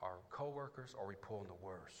co-workers, or are we pulling the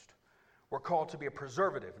worst? We're called to be a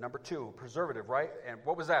preservative. Number two, preservative, right? And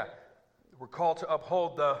what was that? We're called to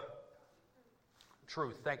uphold the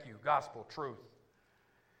truth. Thank you. Gospel, truth.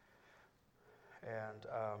 And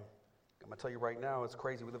I'm going to tell you right now, it's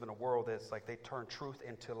crazy. We live in a world that's like they turn truth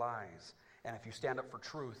into lies. And if you stand up for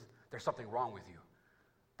truth, there's something wrong with you.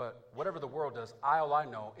 But whatever the world does, all I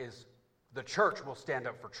know is the church will stand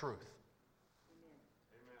up for truth.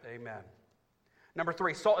 Amen. Amen. Number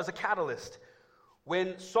three, salt is a catalyst.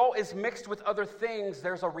 When salt is mixed with other things,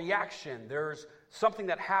 there's a reaction. There's something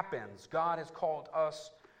that happens. God has called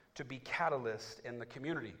us to be catalysts in the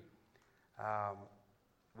community.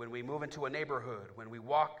 When we move into a neighborhood, when we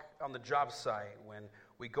walk on the job site, when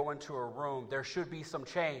we go into a room, there should be some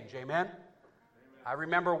change. Amen? I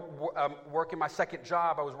remember working my second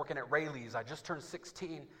job. I was working at Rayleigh's. I just turned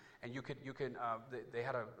 16, and they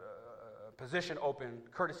had a position open,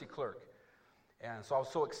 courtesy clerk. And so I was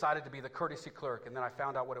so excited to be the courtesy clerk, and then I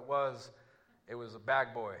found out what it was. It was a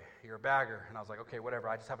bag boy. You're a bagger. And I was like, okay, whatever.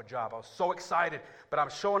 I just have a job. I was so excited. But I'm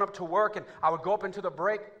showing up to work, and I would go up into the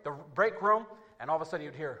break room, and all of a sudden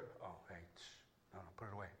you'd hear, oh, hey, no, put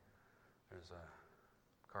it away. There's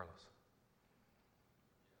Carlos.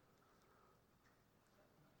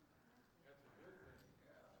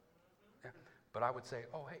 Yeah. But I would say,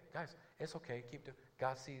 oh, hey, guys, it's okay. Keep doing.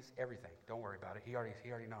 God sees everything. Don't worry about it. He already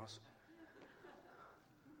knows.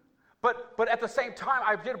 But at the same time,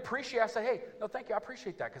 I did appreciate, I said, hey, no, thank you, I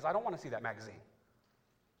appreciate that, because I don't want to see that magazine.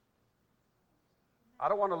 I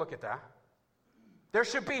don't want to look at that. There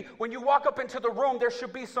should be, when you walk up into the room, there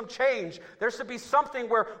should be some change. There should be something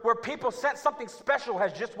where people sense something special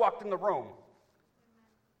has just walked in the room.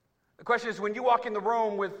 The question is, when you walk in the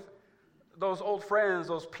room with those old friends,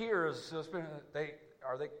 those peers,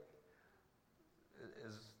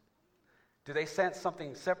 do they sense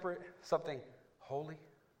something separate, something holy?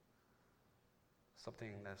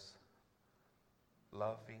 Something that's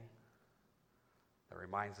loving, that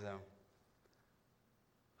reminds them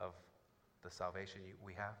of the salvation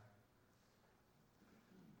we have.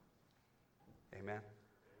 Amen.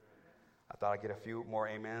 I thought I'd get a few more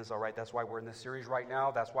amens. All right, that's why we're in this series right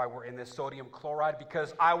now. That's why we're in this sodium chloride,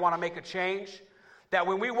 because I want to make a change. That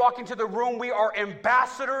when we walk into the room, we are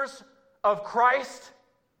ambassadors of Christ.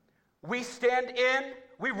 We stand in,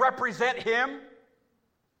 we represent Him.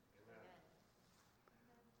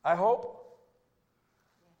 I hope.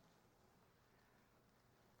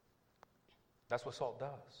 That's what salt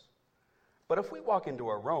does. But if we walk into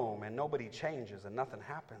a room and nobody changes and nothing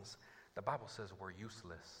happens, the Bible says we're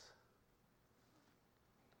useless.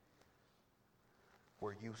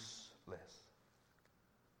 We're useless.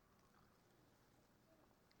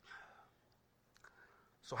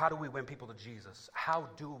 So how do we win people to Jesus? How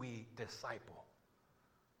do we disciple?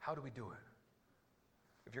 How do we do it?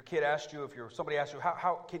 If your kid asked you, somebody asked you,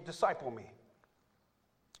 how can you disciple me?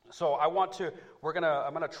 So I'm going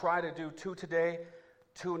to try to do 2 today,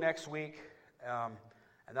 2 next week. And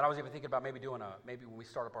then I was even thinking about maybe when we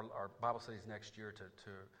start up our Bible studies next year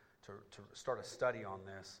to start a study on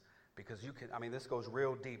this, because this goes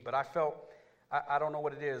real deep. But I felt, I don't know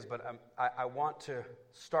what it is, but I want to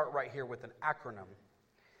start right here with an acronym.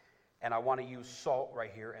 And I want to use SALT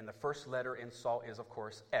right here. And the first letter in SALT is, of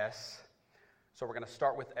course, S. So we're going to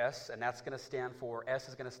start with S, and S is going to stand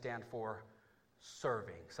for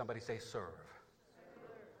serving. Somebody say serve.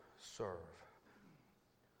 Serve.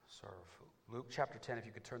 Serve. Luke chapter 10, if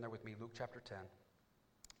you could turn there with me, Luke chapter 10.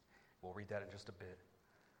 We'll read that in just a bit.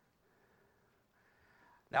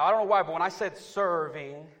 Now, I don't know why, but when I said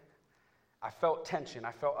serving, I felt tension.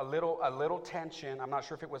 I felt a little tension. I'm not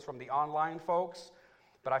sure if it was from the online folks,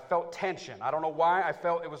 but I felt tension. I don't know why. I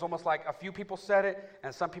felt it was almost like a few people said it,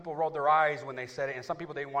 and some people rolled their eyes when they said it, and some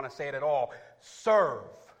people didn't want to say it at all. Serve.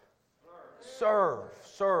 Serve.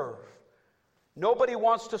 Serve. Nobody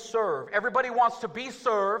wants to serve. Everybody wants to be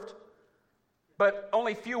served, but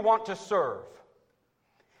only few want to serve.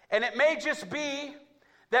 And it may just be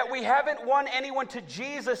that we haven't won anyone to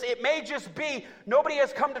Jesus. It may just be nobody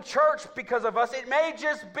has come to church because of us. It may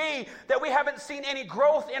just be that we haven't seen any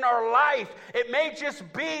growth in our life. It may just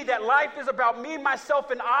be that life is about me,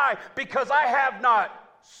 myself, and I because I have not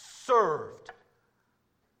served.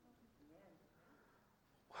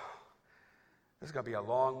 This is going to be a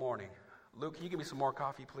long morning. Luke, can you give me some more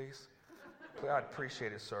coffee, please? I'd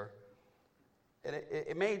appreciate it, sir. And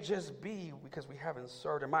it may just be because we haven't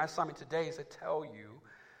served. And my assignment today is to tell you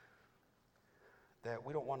that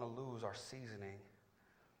we don't want to lose our seasoning.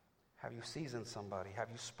 Have you seasoned somebody? Have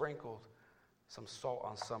you sprinkled some salt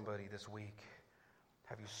on somebody this week?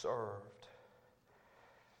 Have you served?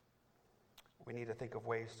 We need to think of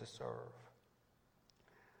ways to serve.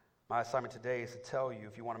 My assignment today is to tell you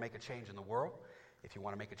if you want to make a change in the world, if you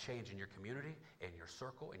want to make a change in your community, in your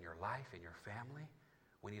circle, in your life, in your family,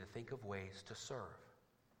 we need to think of ways to serve.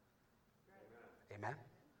 Amen?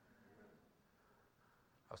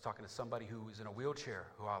 I was talking to somebody who is in a wheelchair,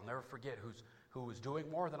 who I'll never forget, who was doing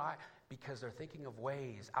more than I, because they're thinking of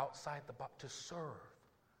ways outside the box to serve.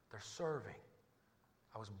 They're serving.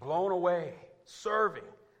 I was blown away, serving.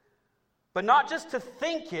 But not just to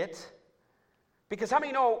think it, because how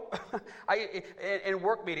many know, in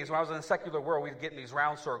work meetings, when I was in the secular world, we'd get in these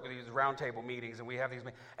round table meetings, and we have these,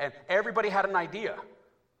 and everybody had an idea,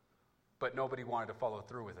 but nobody wanted to follow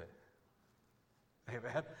through with it.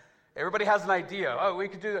 Amen? Everybody has an idea. Oh, we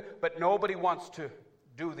could do that, but nobody wants to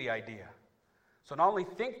do the idea. So not only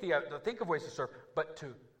think of ways to serve, but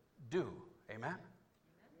to do. Amen?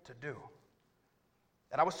 To do.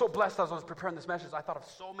 And I was so blessed as I was preparing this message. I thought of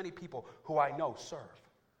so many people who I know serve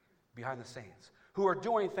behind the scenes, who are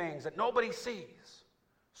doing things that nobody sees,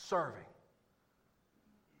 serving.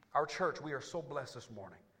 Our church, we are so blessed this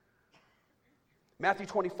morning. Matthew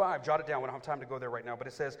 25, jot it down. We don't have time to go there right now, but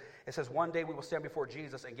it says, one day we will stand before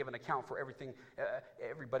Jesus and give an account for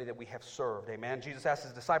everybody that we have served. Amen. Jesus asked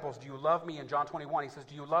his disciples, do you love me? In John 21, he says,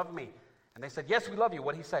 do you love me? And they said, yes, we love you.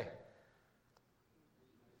 What did he say?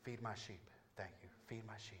 Feed my sheep. Thank you. Feed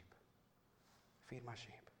my sheep. Feed my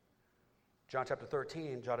sheep. John chapter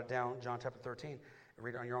 13, jot it down. John chapter 13,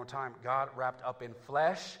 read it on your own time. God wrapped up in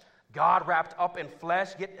flesh. God wrapped up in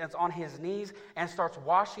flesh gets on his knees and starts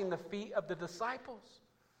washing the feet of the disciples.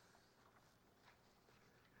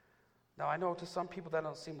 Now, I know to some people that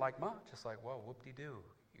don't seem like much. It's like, well, whoop-de-doo.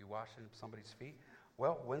 You washing somebody's feet?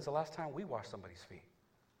 Well, when's the last time we washed somebody's feet?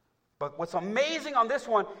 But what's amazing on this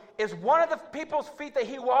one is one of the people's feet that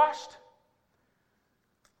he washed,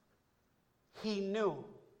 he knew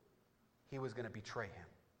he was going to betray him.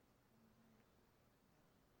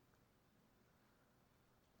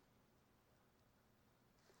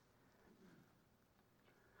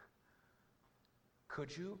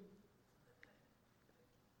 Could you,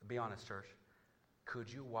 be honest, church,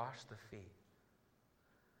 could you wash the feet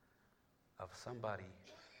of somebody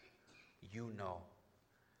you know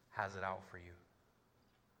has it out for you?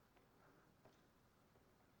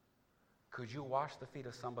 Could you wash the feet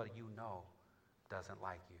of somebody you know doesn't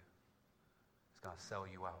like you? It's going to sell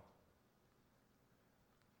you out.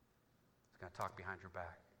 It's going to talk behind your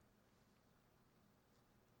back.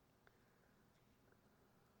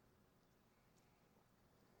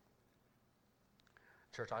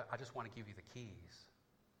 Church, I just want to give you the keys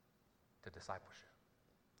to discipleship.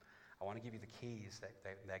 I want to give you the keys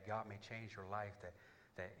that God may change your life, that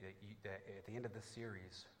at the end of this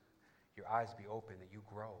series, your eyes be open, that you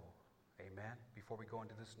grow. Amen? Before we go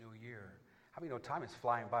into this new year. How many know time is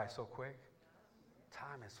flying by so quick?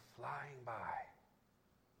 Time is flying by.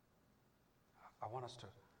 I want us to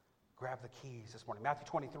grab the keys this morning. Matthew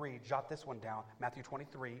 23, jot this one down. Matthew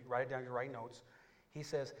 23, write it down in your right notes. He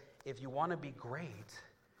says, if you want to be great,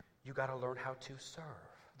 you got to learn how to serve.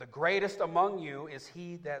 The greatest among you is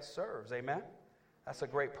he that serves. Amen? That's a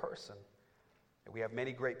great person. And we have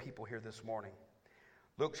many great people here this morning.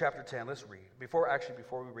 Luke chapter 10, let's read. Before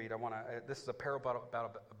we read, this is a parable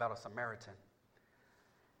about a Samaritan.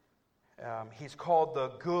 He's called the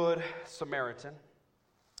Good Samaritan.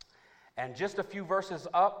 And just a few verses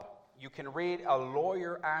up, you can read, a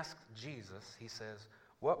lawyer asked Jesus, he says,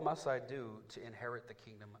 "What must I do to inherit the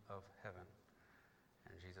kingdom of heaven?"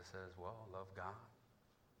 And Jesus says, "Well, love God,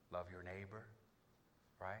 love your neighbor,"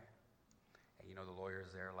 right? And you know the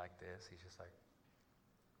lawyer's there like this. He's just like,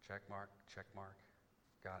 check mark,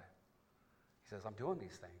 got it. He says, "I'm doing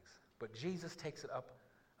these things." But Jesus takes it up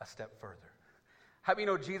a step further. How do you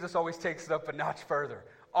know Jesus always takes it up a notch further?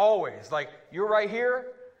 Always. Like, you're right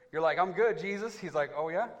here. You're like, "I'm good, Jesus." He's like, "Oh,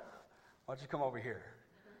 yeah? Why don't you come over here?"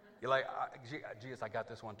 You're like, "Jesus, I got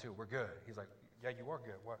this one too. We're good." He's like, "Yeah, you are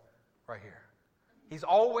good. What? Right here." He's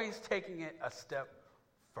always taking it a step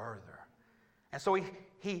further. And so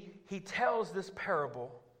he tells this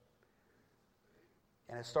parable,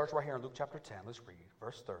 and it starts right here in Luke chapter 10. Let's read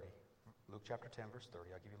verse 30. Luke chapter 10, verse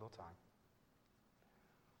 30. I'll give you a little time.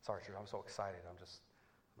 Sorry, Drew, I'm so excited. Let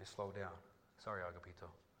me slow down. Sorry, Agapito.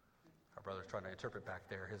 Our brother's trying to interpret back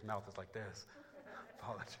there. His mouth is like this.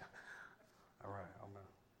 Apologize. All right,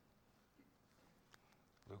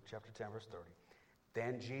 Luke chapter 10, verse 30.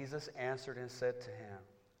 Then Jesus answered and said to him,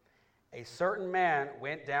 "A certain man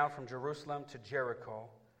went down from Jerusalem to Jericho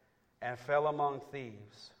and fell among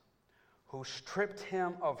thieves, who stripped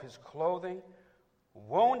him of his clothing,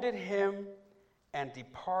 wounded him, and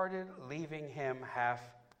departed, leaving him half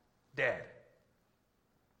dead."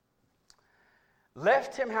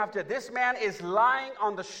 Left him half dead. This man is lying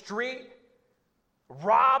on the street,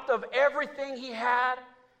 robbed of everything he had,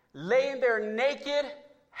 laying there naked,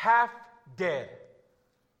 half dead.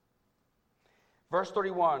 Verse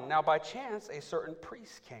 31, "Now by chance a certain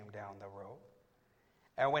priest came down the road,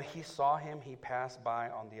 and when he saw him, he passed by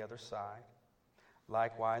on the other side.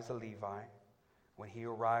 Likewise a Levite, when he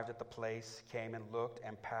arrived at the place, came and looked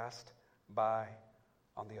and passed by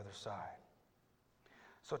on the other side."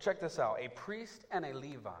 So check this out. A priest and a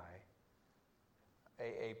Levite,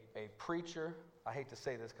 a preacher, I hate to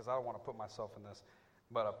say this because I don't want to put myself in this,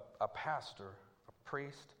 but a pastor, a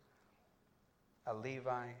priest, a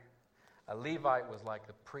Levite. A Levite was like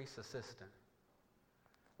the priest's assistant.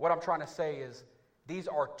 What I'm trying to say is these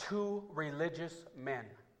are two religious men.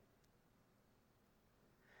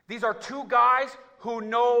 These are two guys who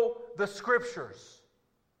know the scriptures.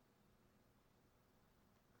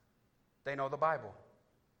 They know the Bible.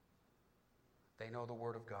 They know the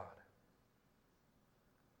Word of God.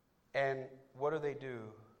 And what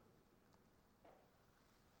do?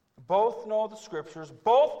 Both know the scriptures.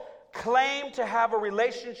 Both claim to have a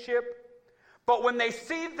relationship. But when they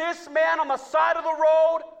see this man on the side of the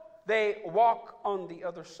road, they walk on the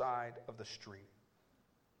other side of the street.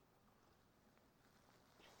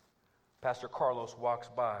 Pastor Carlos walks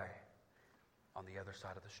by on the other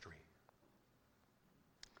side of the street.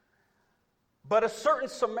 But a certain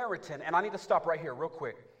Samaritan, and I need to stop right here real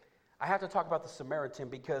quick. I have to talk about the Samaritan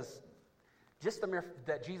because just the mere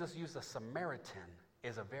that Jesus used a Samaritan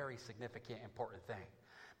is a very significant, important thing.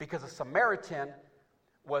 Because a Samaritan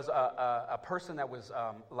was a person that was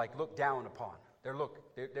like looked down upon. They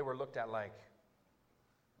were looked at like,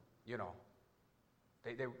 you know,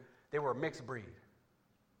 they were a mixed breed.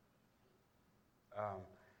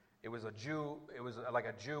 It was a Jew. It was like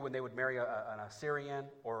a Jew when they would marry an Assyrian,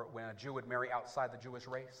 or when a Jew would marry outside the Jewish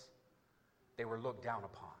race. They were looked down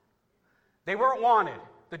upon. They weren't wanted.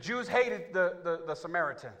 The Jews hated the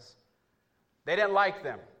Samaritans. They didn't like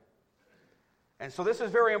them. And so this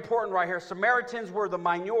is very important right here. Samaritans were the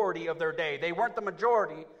minority of their day. They weren't the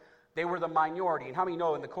majority. They were the minority. And how many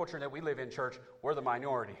know in the culture that we live in, church, we're the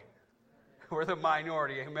minority? We're the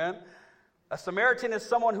minority, amen? A Samaritan is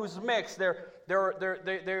someone who's mixed.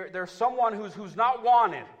 They're someone who's not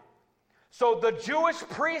wanted. So the Jewish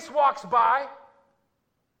priest walks by.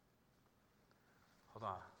 Hold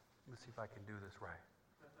on. Let me see if I can do this right.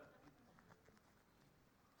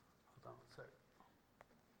 Hold on a sec.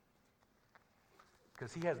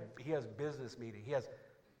 Because he has business meetings.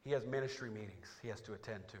 He has ministry meetings he has to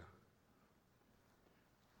attend to.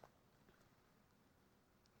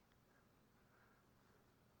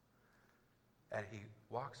 And he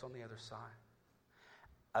walks on the other side.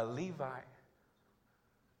 A Levite,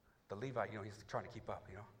 the Levite, he's trying to keep up,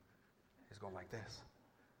 He's going like this.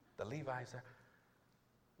 The Levite's there,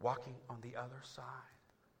 walking on the other side.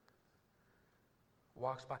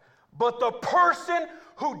 Walks by. But the person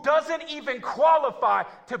who doesn't even qualify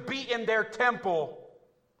to be in their temple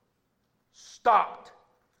stopped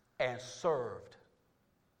and served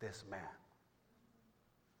this man.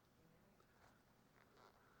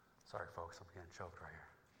 Sorry, folks, I'm getting choked right here.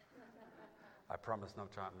 I promise I'm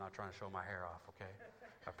not trying to show my hair off, okay?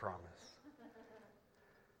 I promise.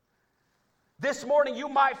 This morning, you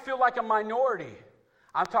might feel like a minority.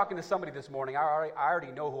 I'm talking to somebody this morning. I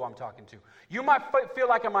already know who I'm talking to. You might feel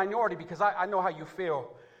like a minority because I know how you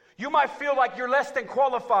feel. You might feel like you're less than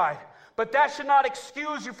qualified, but that should not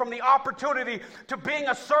excuse you from the opportunity to being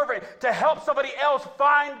a servant, to help somebody else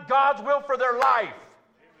find God's will for their life.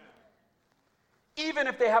 Amen. Even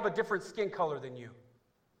if they have a different skin color than you.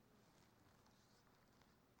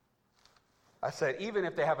 I said, even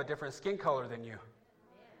if they have a different skin color than you.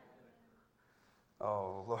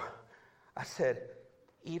 Oh, Lord. I said,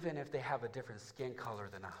 even if they have a different skin color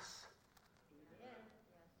than us.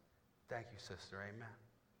 Thank you, sister. Amen.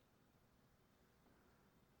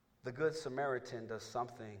 The Good Samaritan does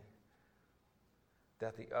something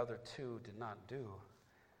that the other two did not do.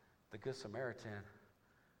 The Good Samaritan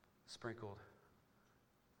sprinkled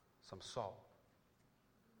some salt.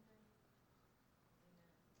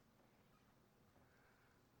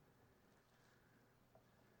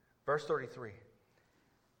 Verse 33.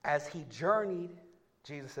 As he journeyed,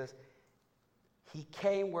 Jesus says, he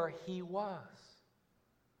came where he was.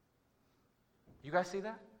 You guys see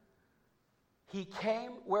that? He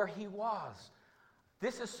came where he was.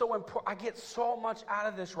 This is so important. I get so much out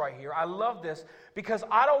of this right here. I love this because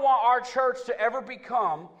I don't want our church to ever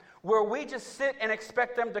become where we just sit and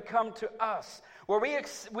expect them to come to us, where we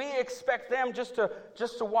expect them just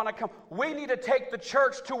to want to come. We need to take the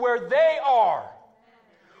church to where they are.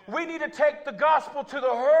 We need to take the gospel to the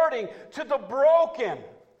hurting, to the broken,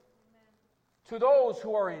 to those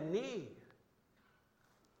who are in need.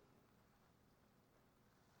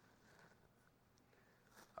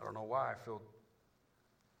 I don't know why I feel.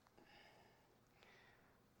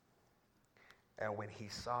 And when he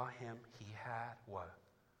saw him, he had what?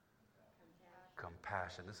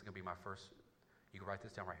 Compassion. This is going to be my first. You can write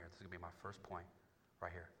this down right here. This is going to be my first point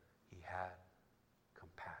right here. He had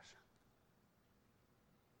compassion.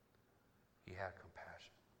 He had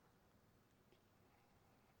compassion.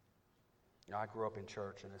 You know, I grew up in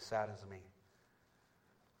church, and it saddens me.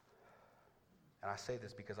 And I say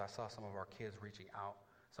this because I saw some of our kids reaching out,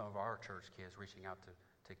 some of our church kids reaching out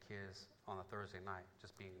to kids on a Thursday night,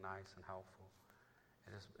 just being nice and helpful.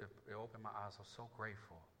 It opened my eyes. I was so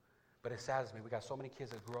grateful. But it saddens me. We got so many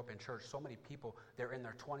kids that grew up in church, so many people, they're in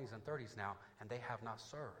their 20s and 30s now, and they have not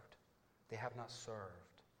served. They have not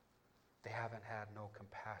served. They haven't had no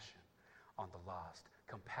compassion on the lost,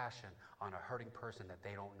 compassion on a hurting person that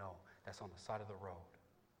they don't know, that's on the side of the road.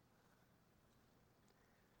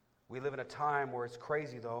 We live in a time where it's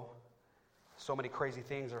crazy, though. So many crazy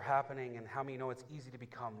things are happening, and how many know it's easy to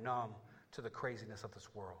become numb to the craziness of this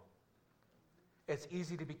world? It's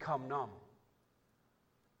easy to become numb.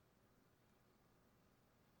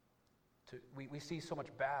 We see so much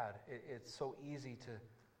bad. It's so easy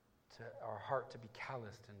to our heart to be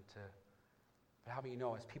calloused and to. But how many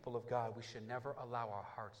know, as people of God, we should never allow our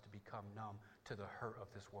hearts to become numb to the hurt of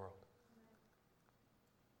this world.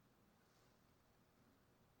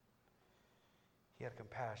 He had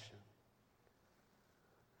compassion.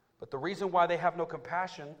 But the reason why they have no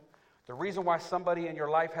compassion, the reason why somebody in your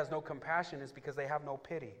life has no compassion is because they have no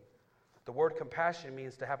pity. The word compassion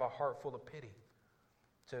means to have a heart full of pity.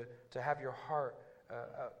 To have your heart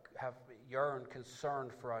have yearn, concern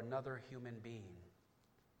for another human being.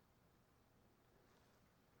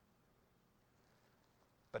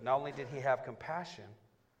 But not only did he have compassion,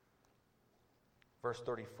 verse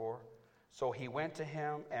 34, so he went to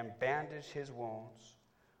him and bandaged his wounds,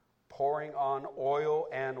 pouring on oil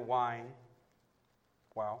and wine.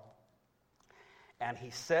 Wow. And he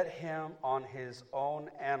set him on his own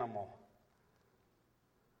animal.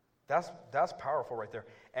 That's powerful right there.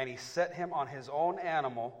 And he set him on his own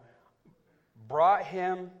animal, brought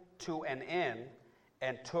him to an inn,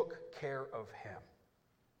 and took care of him.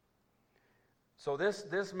 So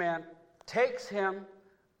this man takes him,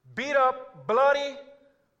 beat up, bloody,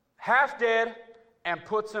 half dead, and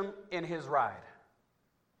puts him in his ride.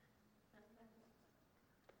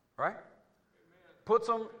 Right? Puts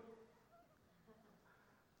him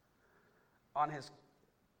on his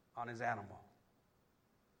animal.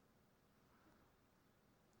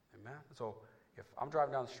 Amen. So if I'm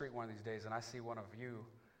driving down the street one of these days and I see one of you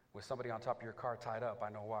with somebody on top of your car tied up, I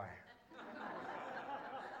know why.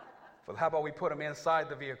 But how about we put him inside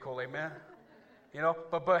the vehicle, amen? You know,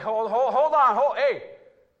 but hold on, hey,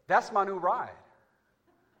 that's my new ride.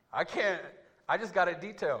 I just got it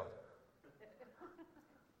detailed.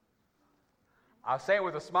 I say it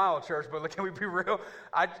with a smile, church, but can we be real?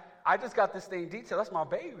 I just got this thing detailed. That's my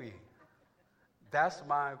baby. That's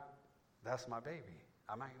my baby.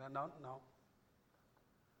 No.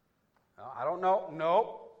 I don't know.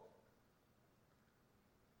 No.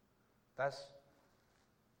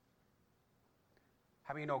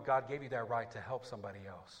 How many know God gave you that right to help somebody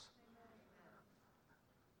else?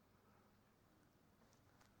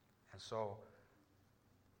 And so,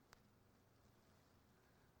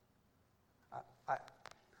 I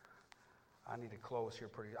need to close here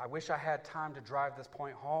pretty. I wish I had time to drive this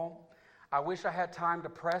point home. I wish I had time to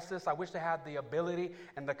press this. I wish I had the ability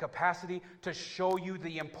and the capacity to show you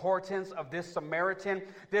the importance of this Samaritan,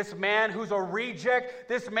 this man who's a reject,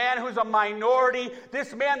 this man who's a minority,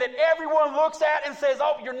 this man that everyone looks at and says,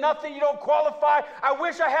 oh, you're nothing, you don't qualify. I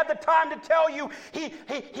wish I had the time to tell you he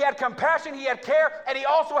had compassion, he had care, and he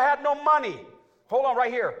also had no money. Hold on, right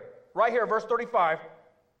here, verse 35.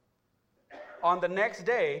 On the next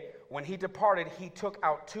day, when he departed, he took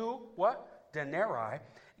out 2, what? Denarii,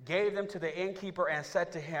 gave them to the innkeeper and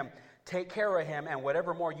said to him, take care of him, and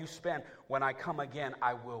whatever more you spend, when I come again,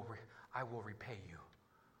 I will repay you.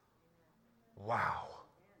 Wow.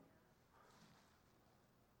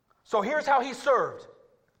 So here's how he served.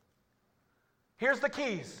 Here's the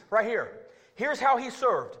keys right here. Here's how he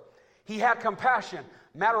served. He had compassion.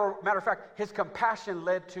 Matter of fact, his compassion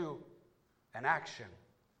led to an action.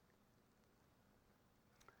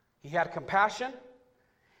 He had compassion,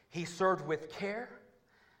 he served with care,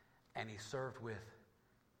 and he served with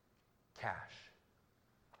cash.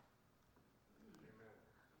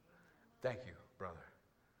 Thank you, brother.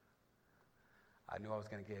 I knew I was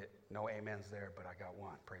going to get no amens there, but I got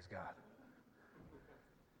one. Praise God.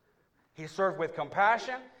 He served with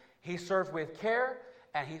compassion, he served with care,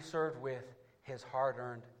 and he served with his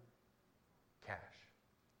hard-earned cash.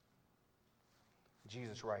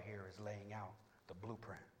 Jesus right here is laying out the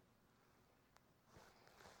blueprint.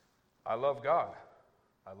 I love God.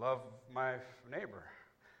 I love my neighbor.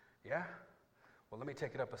 Yeah? Well, let me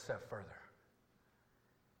take it up a step further.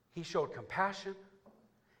 He showed compassion,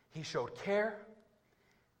 he showed care,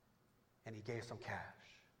 and he gave some cash.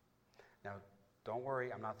 Now, don't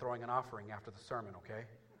worry, I'm not throwing an offering after the sermon, okay?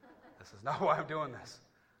 This is not why I'm doing this.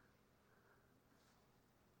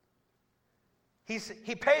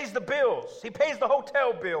 He pays the bills. He pays the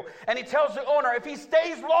hotel bill. And he tells the owner, if he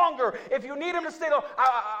stays longer, if you need him to stay longer,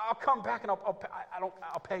 I'll come back and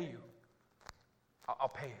I'll pay you. I'll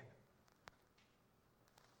pay it.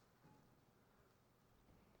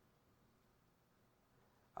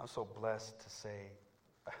 I'm so blessed to say,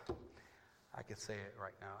 I could say it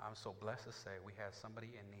right now. I'm so blessed to say we have somebody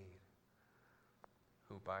in need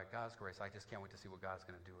who, by God's grace, I just can't wait to see what God's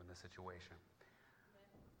going to do in this situation.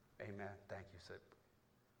 Amen. Thank you, Sid.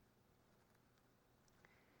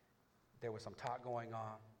 There was some talk going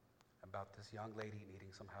on about this young lady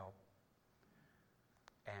needing some help.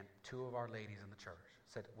 And 2 of our ladies in the church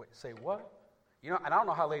said, wait, say what? You know, and I don't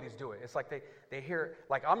know how ladies do it. It's like they hear,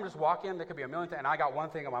 like I'm just walking, there could be a million things, and I got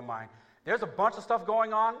one thing on my mind. There's a bunch of stuff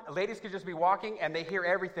going on. Ladies could just be walking, and they hear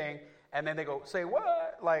everything, and then they go, say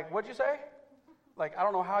what? Like, what'd you say? Like, I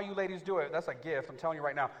don't know how you ladies do it. That's a gift, I'm telling you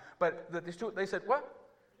right now. But these 2, they said, what?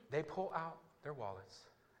 They pull out their wallets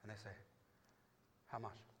and they say, how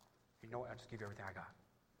much? You know what? I'll just give you everything I got.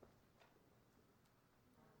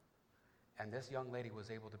 And this young lady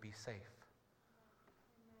was able to be safe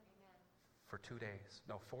for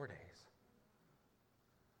 4 days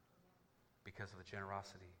because of the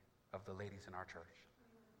generosity of the ladies in our church.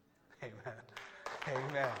 Amen.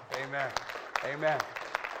 Amen. Amen. Amen.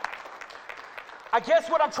 I guess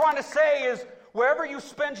what I'm trying to say is, wherever you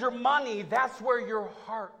spend your money, that's where your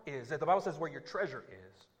heart is. The Bible says where your treasure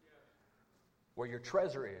is. Where your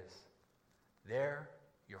treasure is, there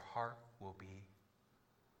your heart will be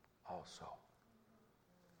also.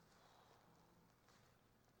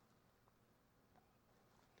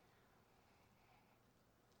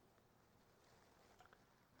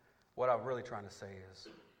 What I'm really trying to say is,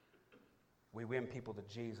 we win people to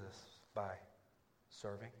Jesus by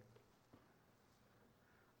serving,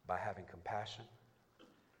 by having compassion,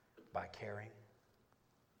 by caring,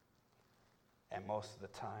 and most of the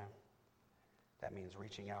time, that means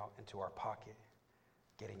reaching out into our pocket,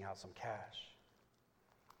 getting out some cash,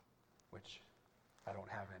 which I don't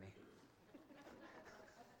have any.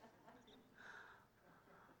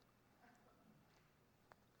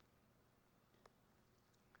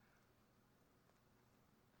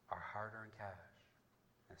 Our hard-earned cash,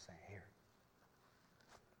 and saying, here.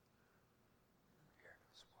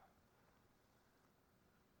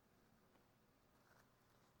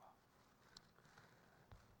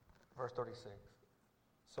 Verse 36.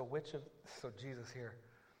 So Jesus here,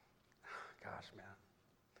 gosh, man,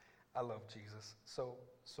 I love Jesus. So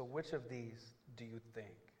which of these do you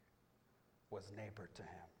think was neighbor to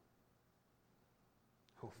him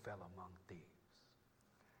who fell among thieves?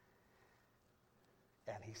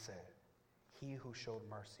 And he said, he who showed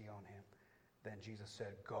mercy on him. Then Jesus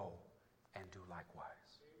said, go and do likewise.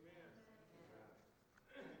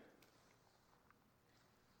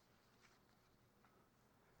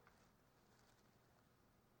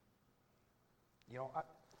 You know,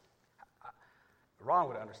 Ron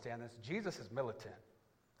would understand this. Jesus is militant.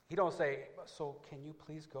 He don't say, so can you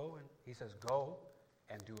please go? And he says, go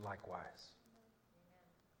and do likewise.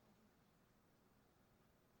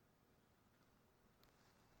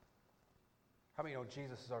 How many know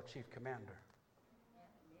Jesus is our chief commander?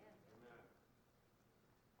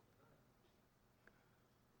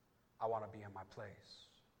 I want to be in my place.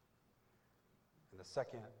 And the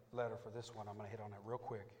second letter for this one, I'm going to hit on it real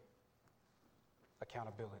quick.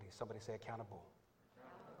 Accountability. Somebody say accountable.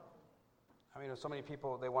 I mean, so many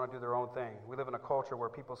people, they want to do their own thing. We live in a culture where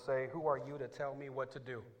people say, who are you to tell me what to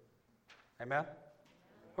do? Amen?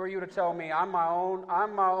 Who are you to tell me I'm my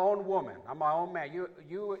own woman. I'm my own man.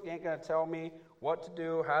 You ain't going to tell me what to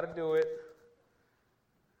do, how to do it.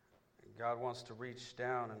 God wants to reach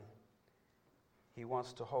down and he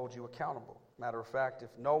wants to hold you accountable. Matter of fact, if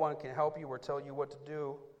no one can help you or tell you what to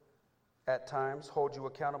do at times, hold you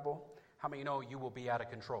accountable, how many know you will be out of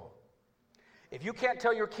control? If you can't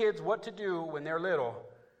tell your kids what to do when they're little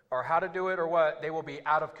or how to do it or what, they will be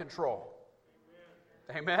out of control.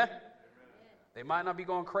 Amen? Amen? They might not be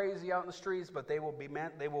going crazy out in the streets, but they will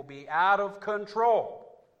be out of control.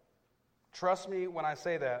 Trust me when I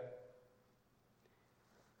say that.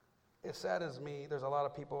 As sad as me, there's a lot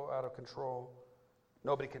of people out of control.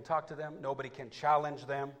 Nobody can talk to them. Nobody can challenge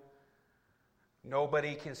them.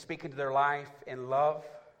 Nobody can speak into their life in love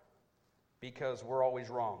because we're always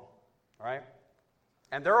wrong, all right?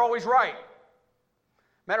 And they're always right.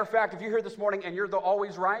 Matter of fact, if you're here this morning and you're the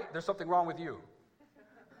always right, there's something wrong with you.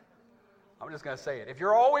 I'm just going to say it. If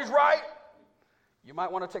you're always right, you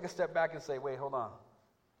might want to take a step back and say, wait, hold on.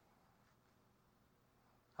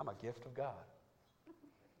 I'm a gift of God.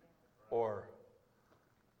 Or,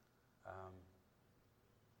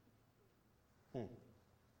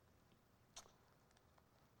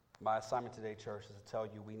 my assignment today, church, is to tell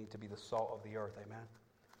you we need to be the salt of the earth, amen?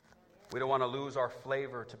 We don't want to lose our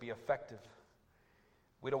flavor to be effective.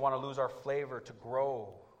 We don't want to lose our flavor to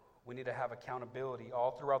grow. We need to have accountability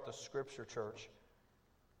all throughout the scripture, church.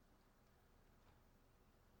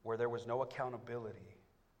 Where there was no accountability,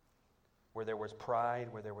 where there was pride,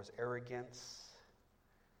 where there was arrogance,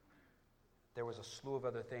 there was a slew of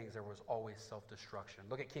other things. There was always self-destruction.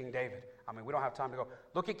 Look at King David. I mean, we don't have time to go.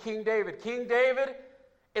 Look at King David. King David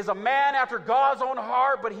is a man after God's own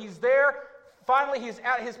heart, but he's there. Finally, he's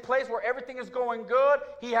at his place where everything is going good.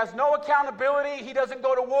 He has no accountability. He doesn't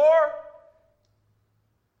go to war.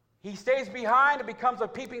 He stays behind and becomes a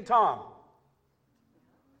peeping Tom.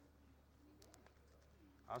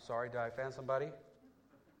 I'm sorry, did I offend somebody?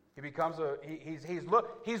 He becomes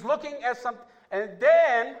he's looking at some, and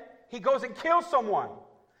then he goes and kills someone.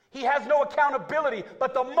 He has no accountability.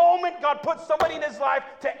 But the moment God puts somebody in his life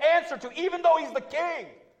to answer to, even though he's the king,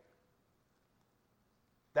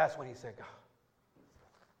 that's when he said, God,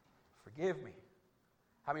 forgive me.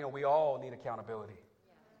 How many know we all need accountability?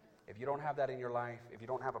 If you don't have that in your life, if you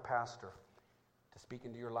don't have a pastor to speak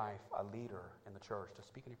into your life, a leader in the church to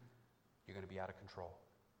speak into you, you're going to be out of control.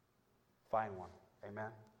 Find one.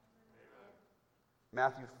 Amen?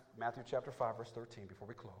 Matthew chapter 5, verse 13, before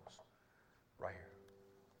we close. Right here.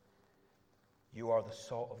 You are the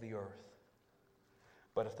salt of the earth.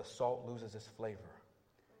 But if the salt loses its flavor,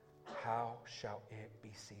 how shall it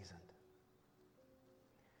be seasoned?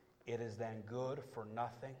 It is then good for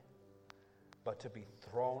nothing but to be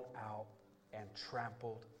thrown out and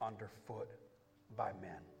trampled underfoot by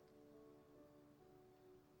men.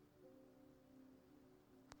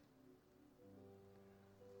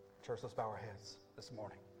 Church, let's bow our heads this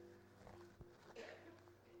morning.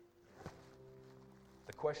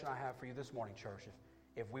 The question I have for you this morning, church,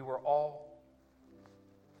 if we were all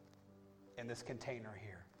in this container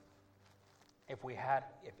here, if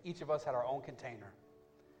each of us had our own container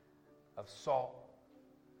of salt,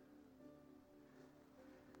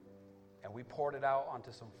 and we poured it out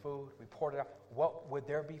onto some food, what would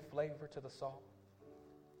there be flavor to the salt?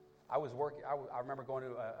 I remember going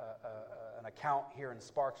to an account here in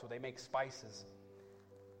Sparks where they make spices.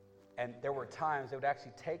 And there were times they would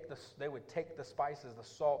actually take the spices, the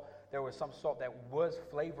salt. There was some salt that was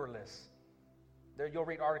flavorless. You'll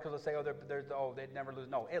read articles that say, they'd never lose.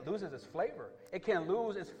 No, it loses its flavor. It can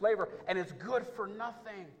lose its flavor, and it's good for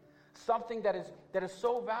nothing. Something that is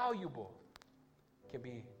so valuable can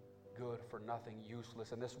be good for nothing,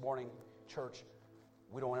 useless. And this morning, church,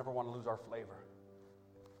 we don't ever want to lose our flavor.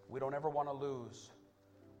 We don't ever want to lose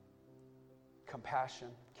compassion,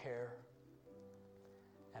 care.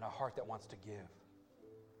 and a heart that wants to give.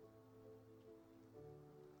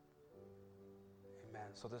 Amen.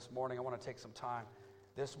 So this morning, I want to take some time.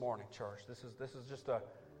 This morning, church, this is just a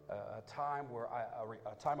time where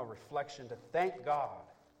a time of reflection to thank God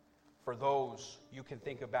for those you can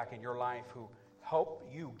think of back in your life who help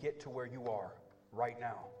you get to where you are right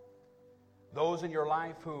now. Those in your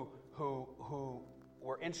life who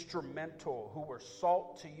were instrumental, who were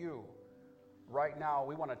salt to you. Right now,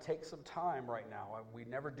 we want to take some time right now. We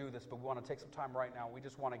never do this, but we want to take some time right now. We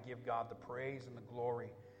just want to give God the praise and the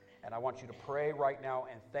glory. And I want you to pray right now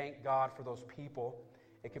and thank God for those people.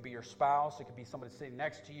 It could be your spouse. It could be somebody sitting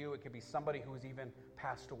next to you. It could be somebody who's even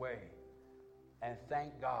passed away. And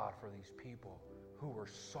thank God for these people who were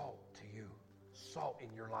salt to you, salt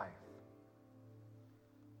in your life.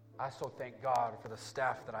 I so thank God for the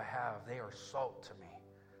staff that I have. They are salt to me.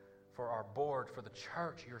 For our board, for the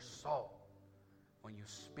church, you're salt. When you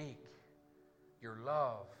speak, your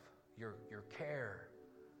love, your care,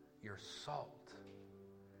 your salt.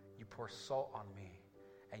 You pour salt on me,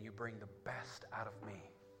 and you bring the best out of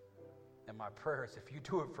me. And my prayer is, if you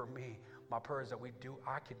do it for me, my prayer is that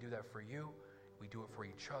I can do that for you. We do it for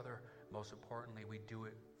each other. Most importantly, we do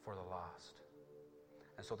it for the lost.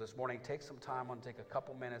 And so this morning, take some time. I'm going to take a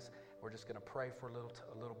couple minutes. We're just going to pray for a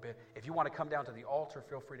little bit. If you want to come down to the altar,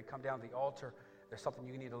 feel free to come down to the altar. There's something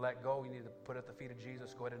you need to let go. You need to put at the feet of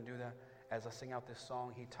Jesus. Go ahead and do that. As I sing out this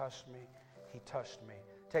song, He touched me. He touched me.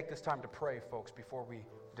 Take this time to pray, folks, before we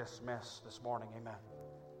dismiss this morning. Amen.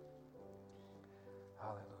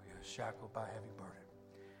 Hallelujah. Shackled by a heavy burden.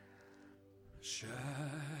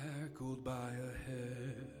 Shackled by a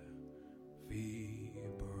heavy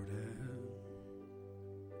burden,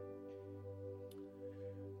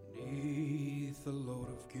 'neath the load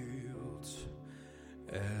of guilt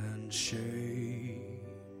and shame.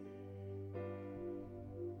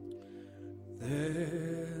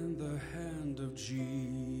 Then the hand of Jesus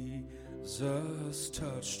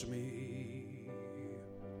touched me,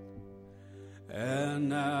 and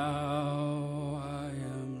now I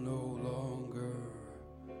am no longer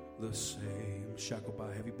the same. Shackled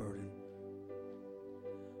by a heavy burden.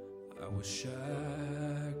 I was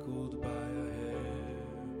shackled by a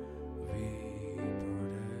heavy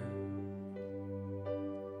burden,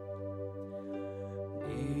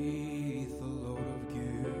 'neath the load of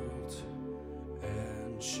guilt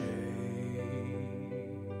and shame.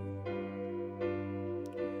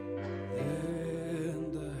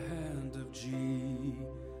 Then the hand of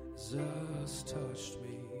Jesus touched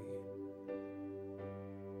me,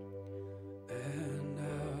 and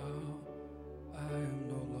now I am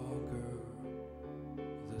no longer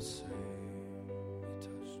the same.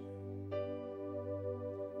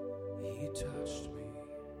 He touched me.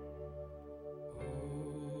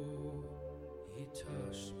 Oh, He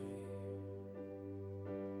touched me.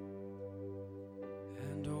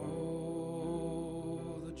 And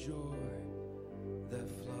oh, the joy that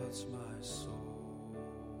floods my soul.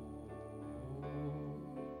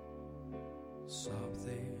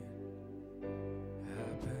 Something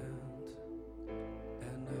happened,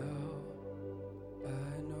 and now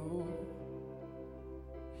I know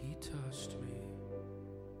He touched me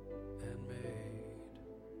and made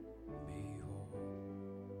me whole.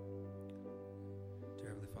 Dear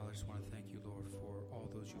Heavenly Father, I just want to thank you, Lord, for all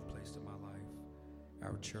those you've placed in my life.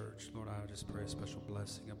 Our church, Lord, I just pray a special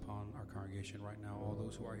blessing upon our congregation right now, all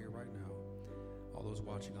those who are here right now, all those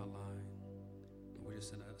watching online. And we just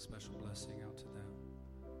send a special blessing out to them.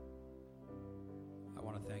 I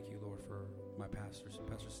want to thank you, Lord, for my pastors,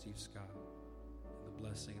 Pastor Steve Scott, and the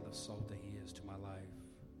blessing and the salt that he is to my life.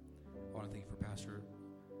 I want to thank you for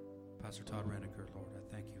Pastor Todd Reneker, Lord. I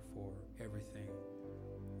thank you for everything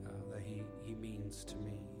that he means to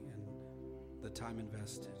me, and the time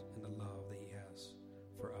invested and the love that he has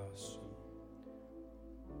for us.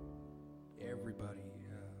 And everybody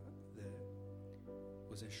that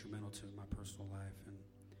was instrumental to my personal life.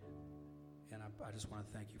 And I just want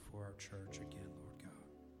to thank you for our church again, Lord God.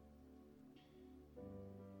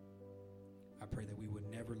 I pray that we would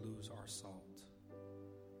never lose our salt.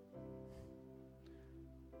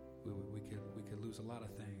 We could lose a lot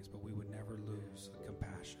of things, but we would never lose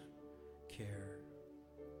compassion, care,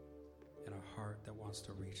 and a heart that wants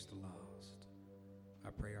to reach the lost. I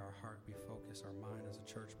pray our heart be focused, our mind as a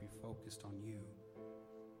church be focused on you,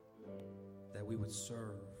 that we would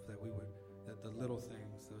serve, that the little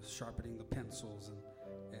things, the sharpening the pencils and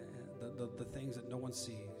the things that no one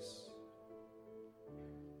sees,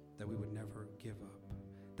 that we would never give up,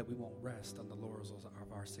 that we won't rest on the laurels of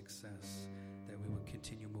our success, that we would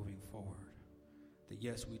continue moving forward. That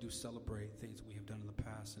yes, we do celebrate things that we have done in the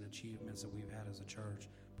past and achievements that we've had as a church,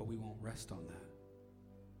 but we won't rest on that.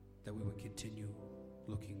 that we would continue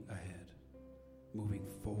looking ahead, moving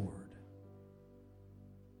forward,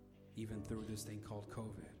 even through this thing called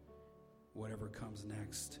COVID. Whatever comes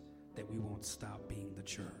next, that we won't stop being the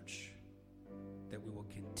church, that we will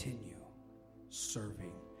continue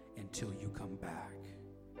serving until you come back.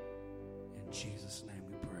 In Jesus' name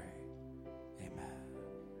we pray. Amen.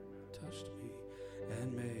 Touched me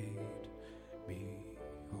and made me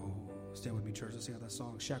whole. Stand with me, church. Let's sing out that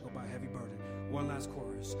song, Shackled by a Heavy Burden. One last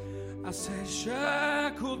chorus. I say,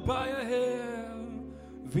 shackled by a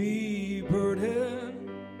heavy burden,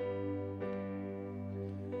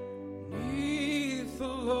 neath the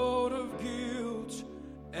load of guilt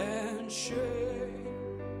and shame.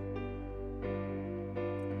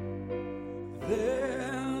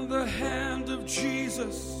 Then the hand of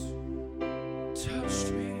Jesus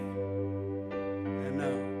touched me, and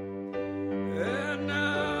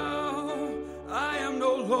now I am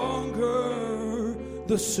no longer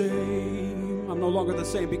the same. I'm no longer the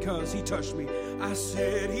same because he touched me. I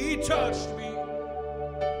said he touched me.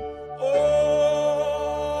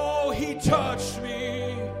 Oh, he touched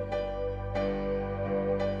me.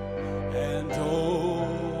 And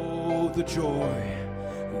oh, the joy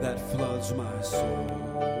that floods my soul.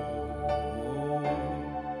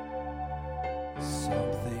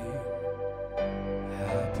 Something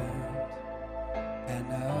happened, and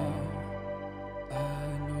now I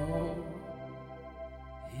know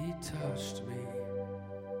he touched me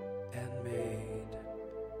and made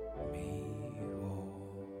me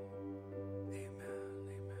whole. Amen.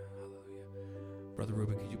 Amen. Hallelujah. Brother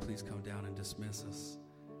Ruben, could you please come down and dismiss us?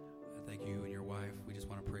 Thank you and your wife. We just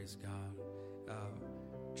want to praise God.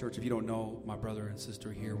 Church, if you don't know, my brother and sister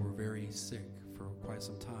here were very sick for quite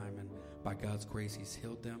some time, and by God's grace, he's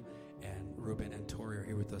healed them. And Ruben and Tori are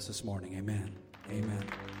here with us this morning. Amen. Amen.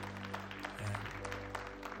 And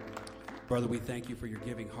brother, we thank you for your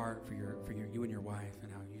giving heart, for you and your wife,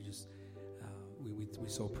 and how you just we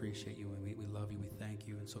so appreciate you, and we love you. We thank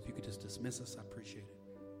you. And so, if you could just dismiss us, I appreciate it.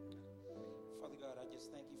 Father God, I just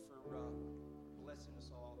thank you for blessing us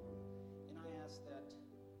all, and I ask that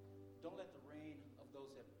don't let the rain of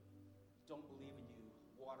those that don't believe in you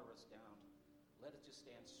water us down. Let us just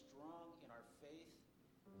stand strong in our faith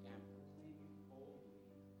and proclaim you boldly.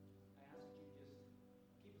 I ask that you just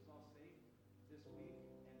keep us all safe this week,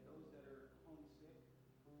 and those that are homesick,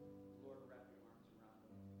 Lord, wrap your arms around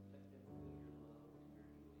them. Let them feel your love and your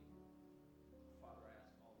healing. Father, I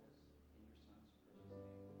ask all this in your Son's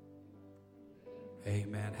precious name.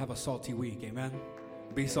 Amen. Have a salty week. Amen.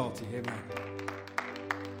 Be salty. Amen.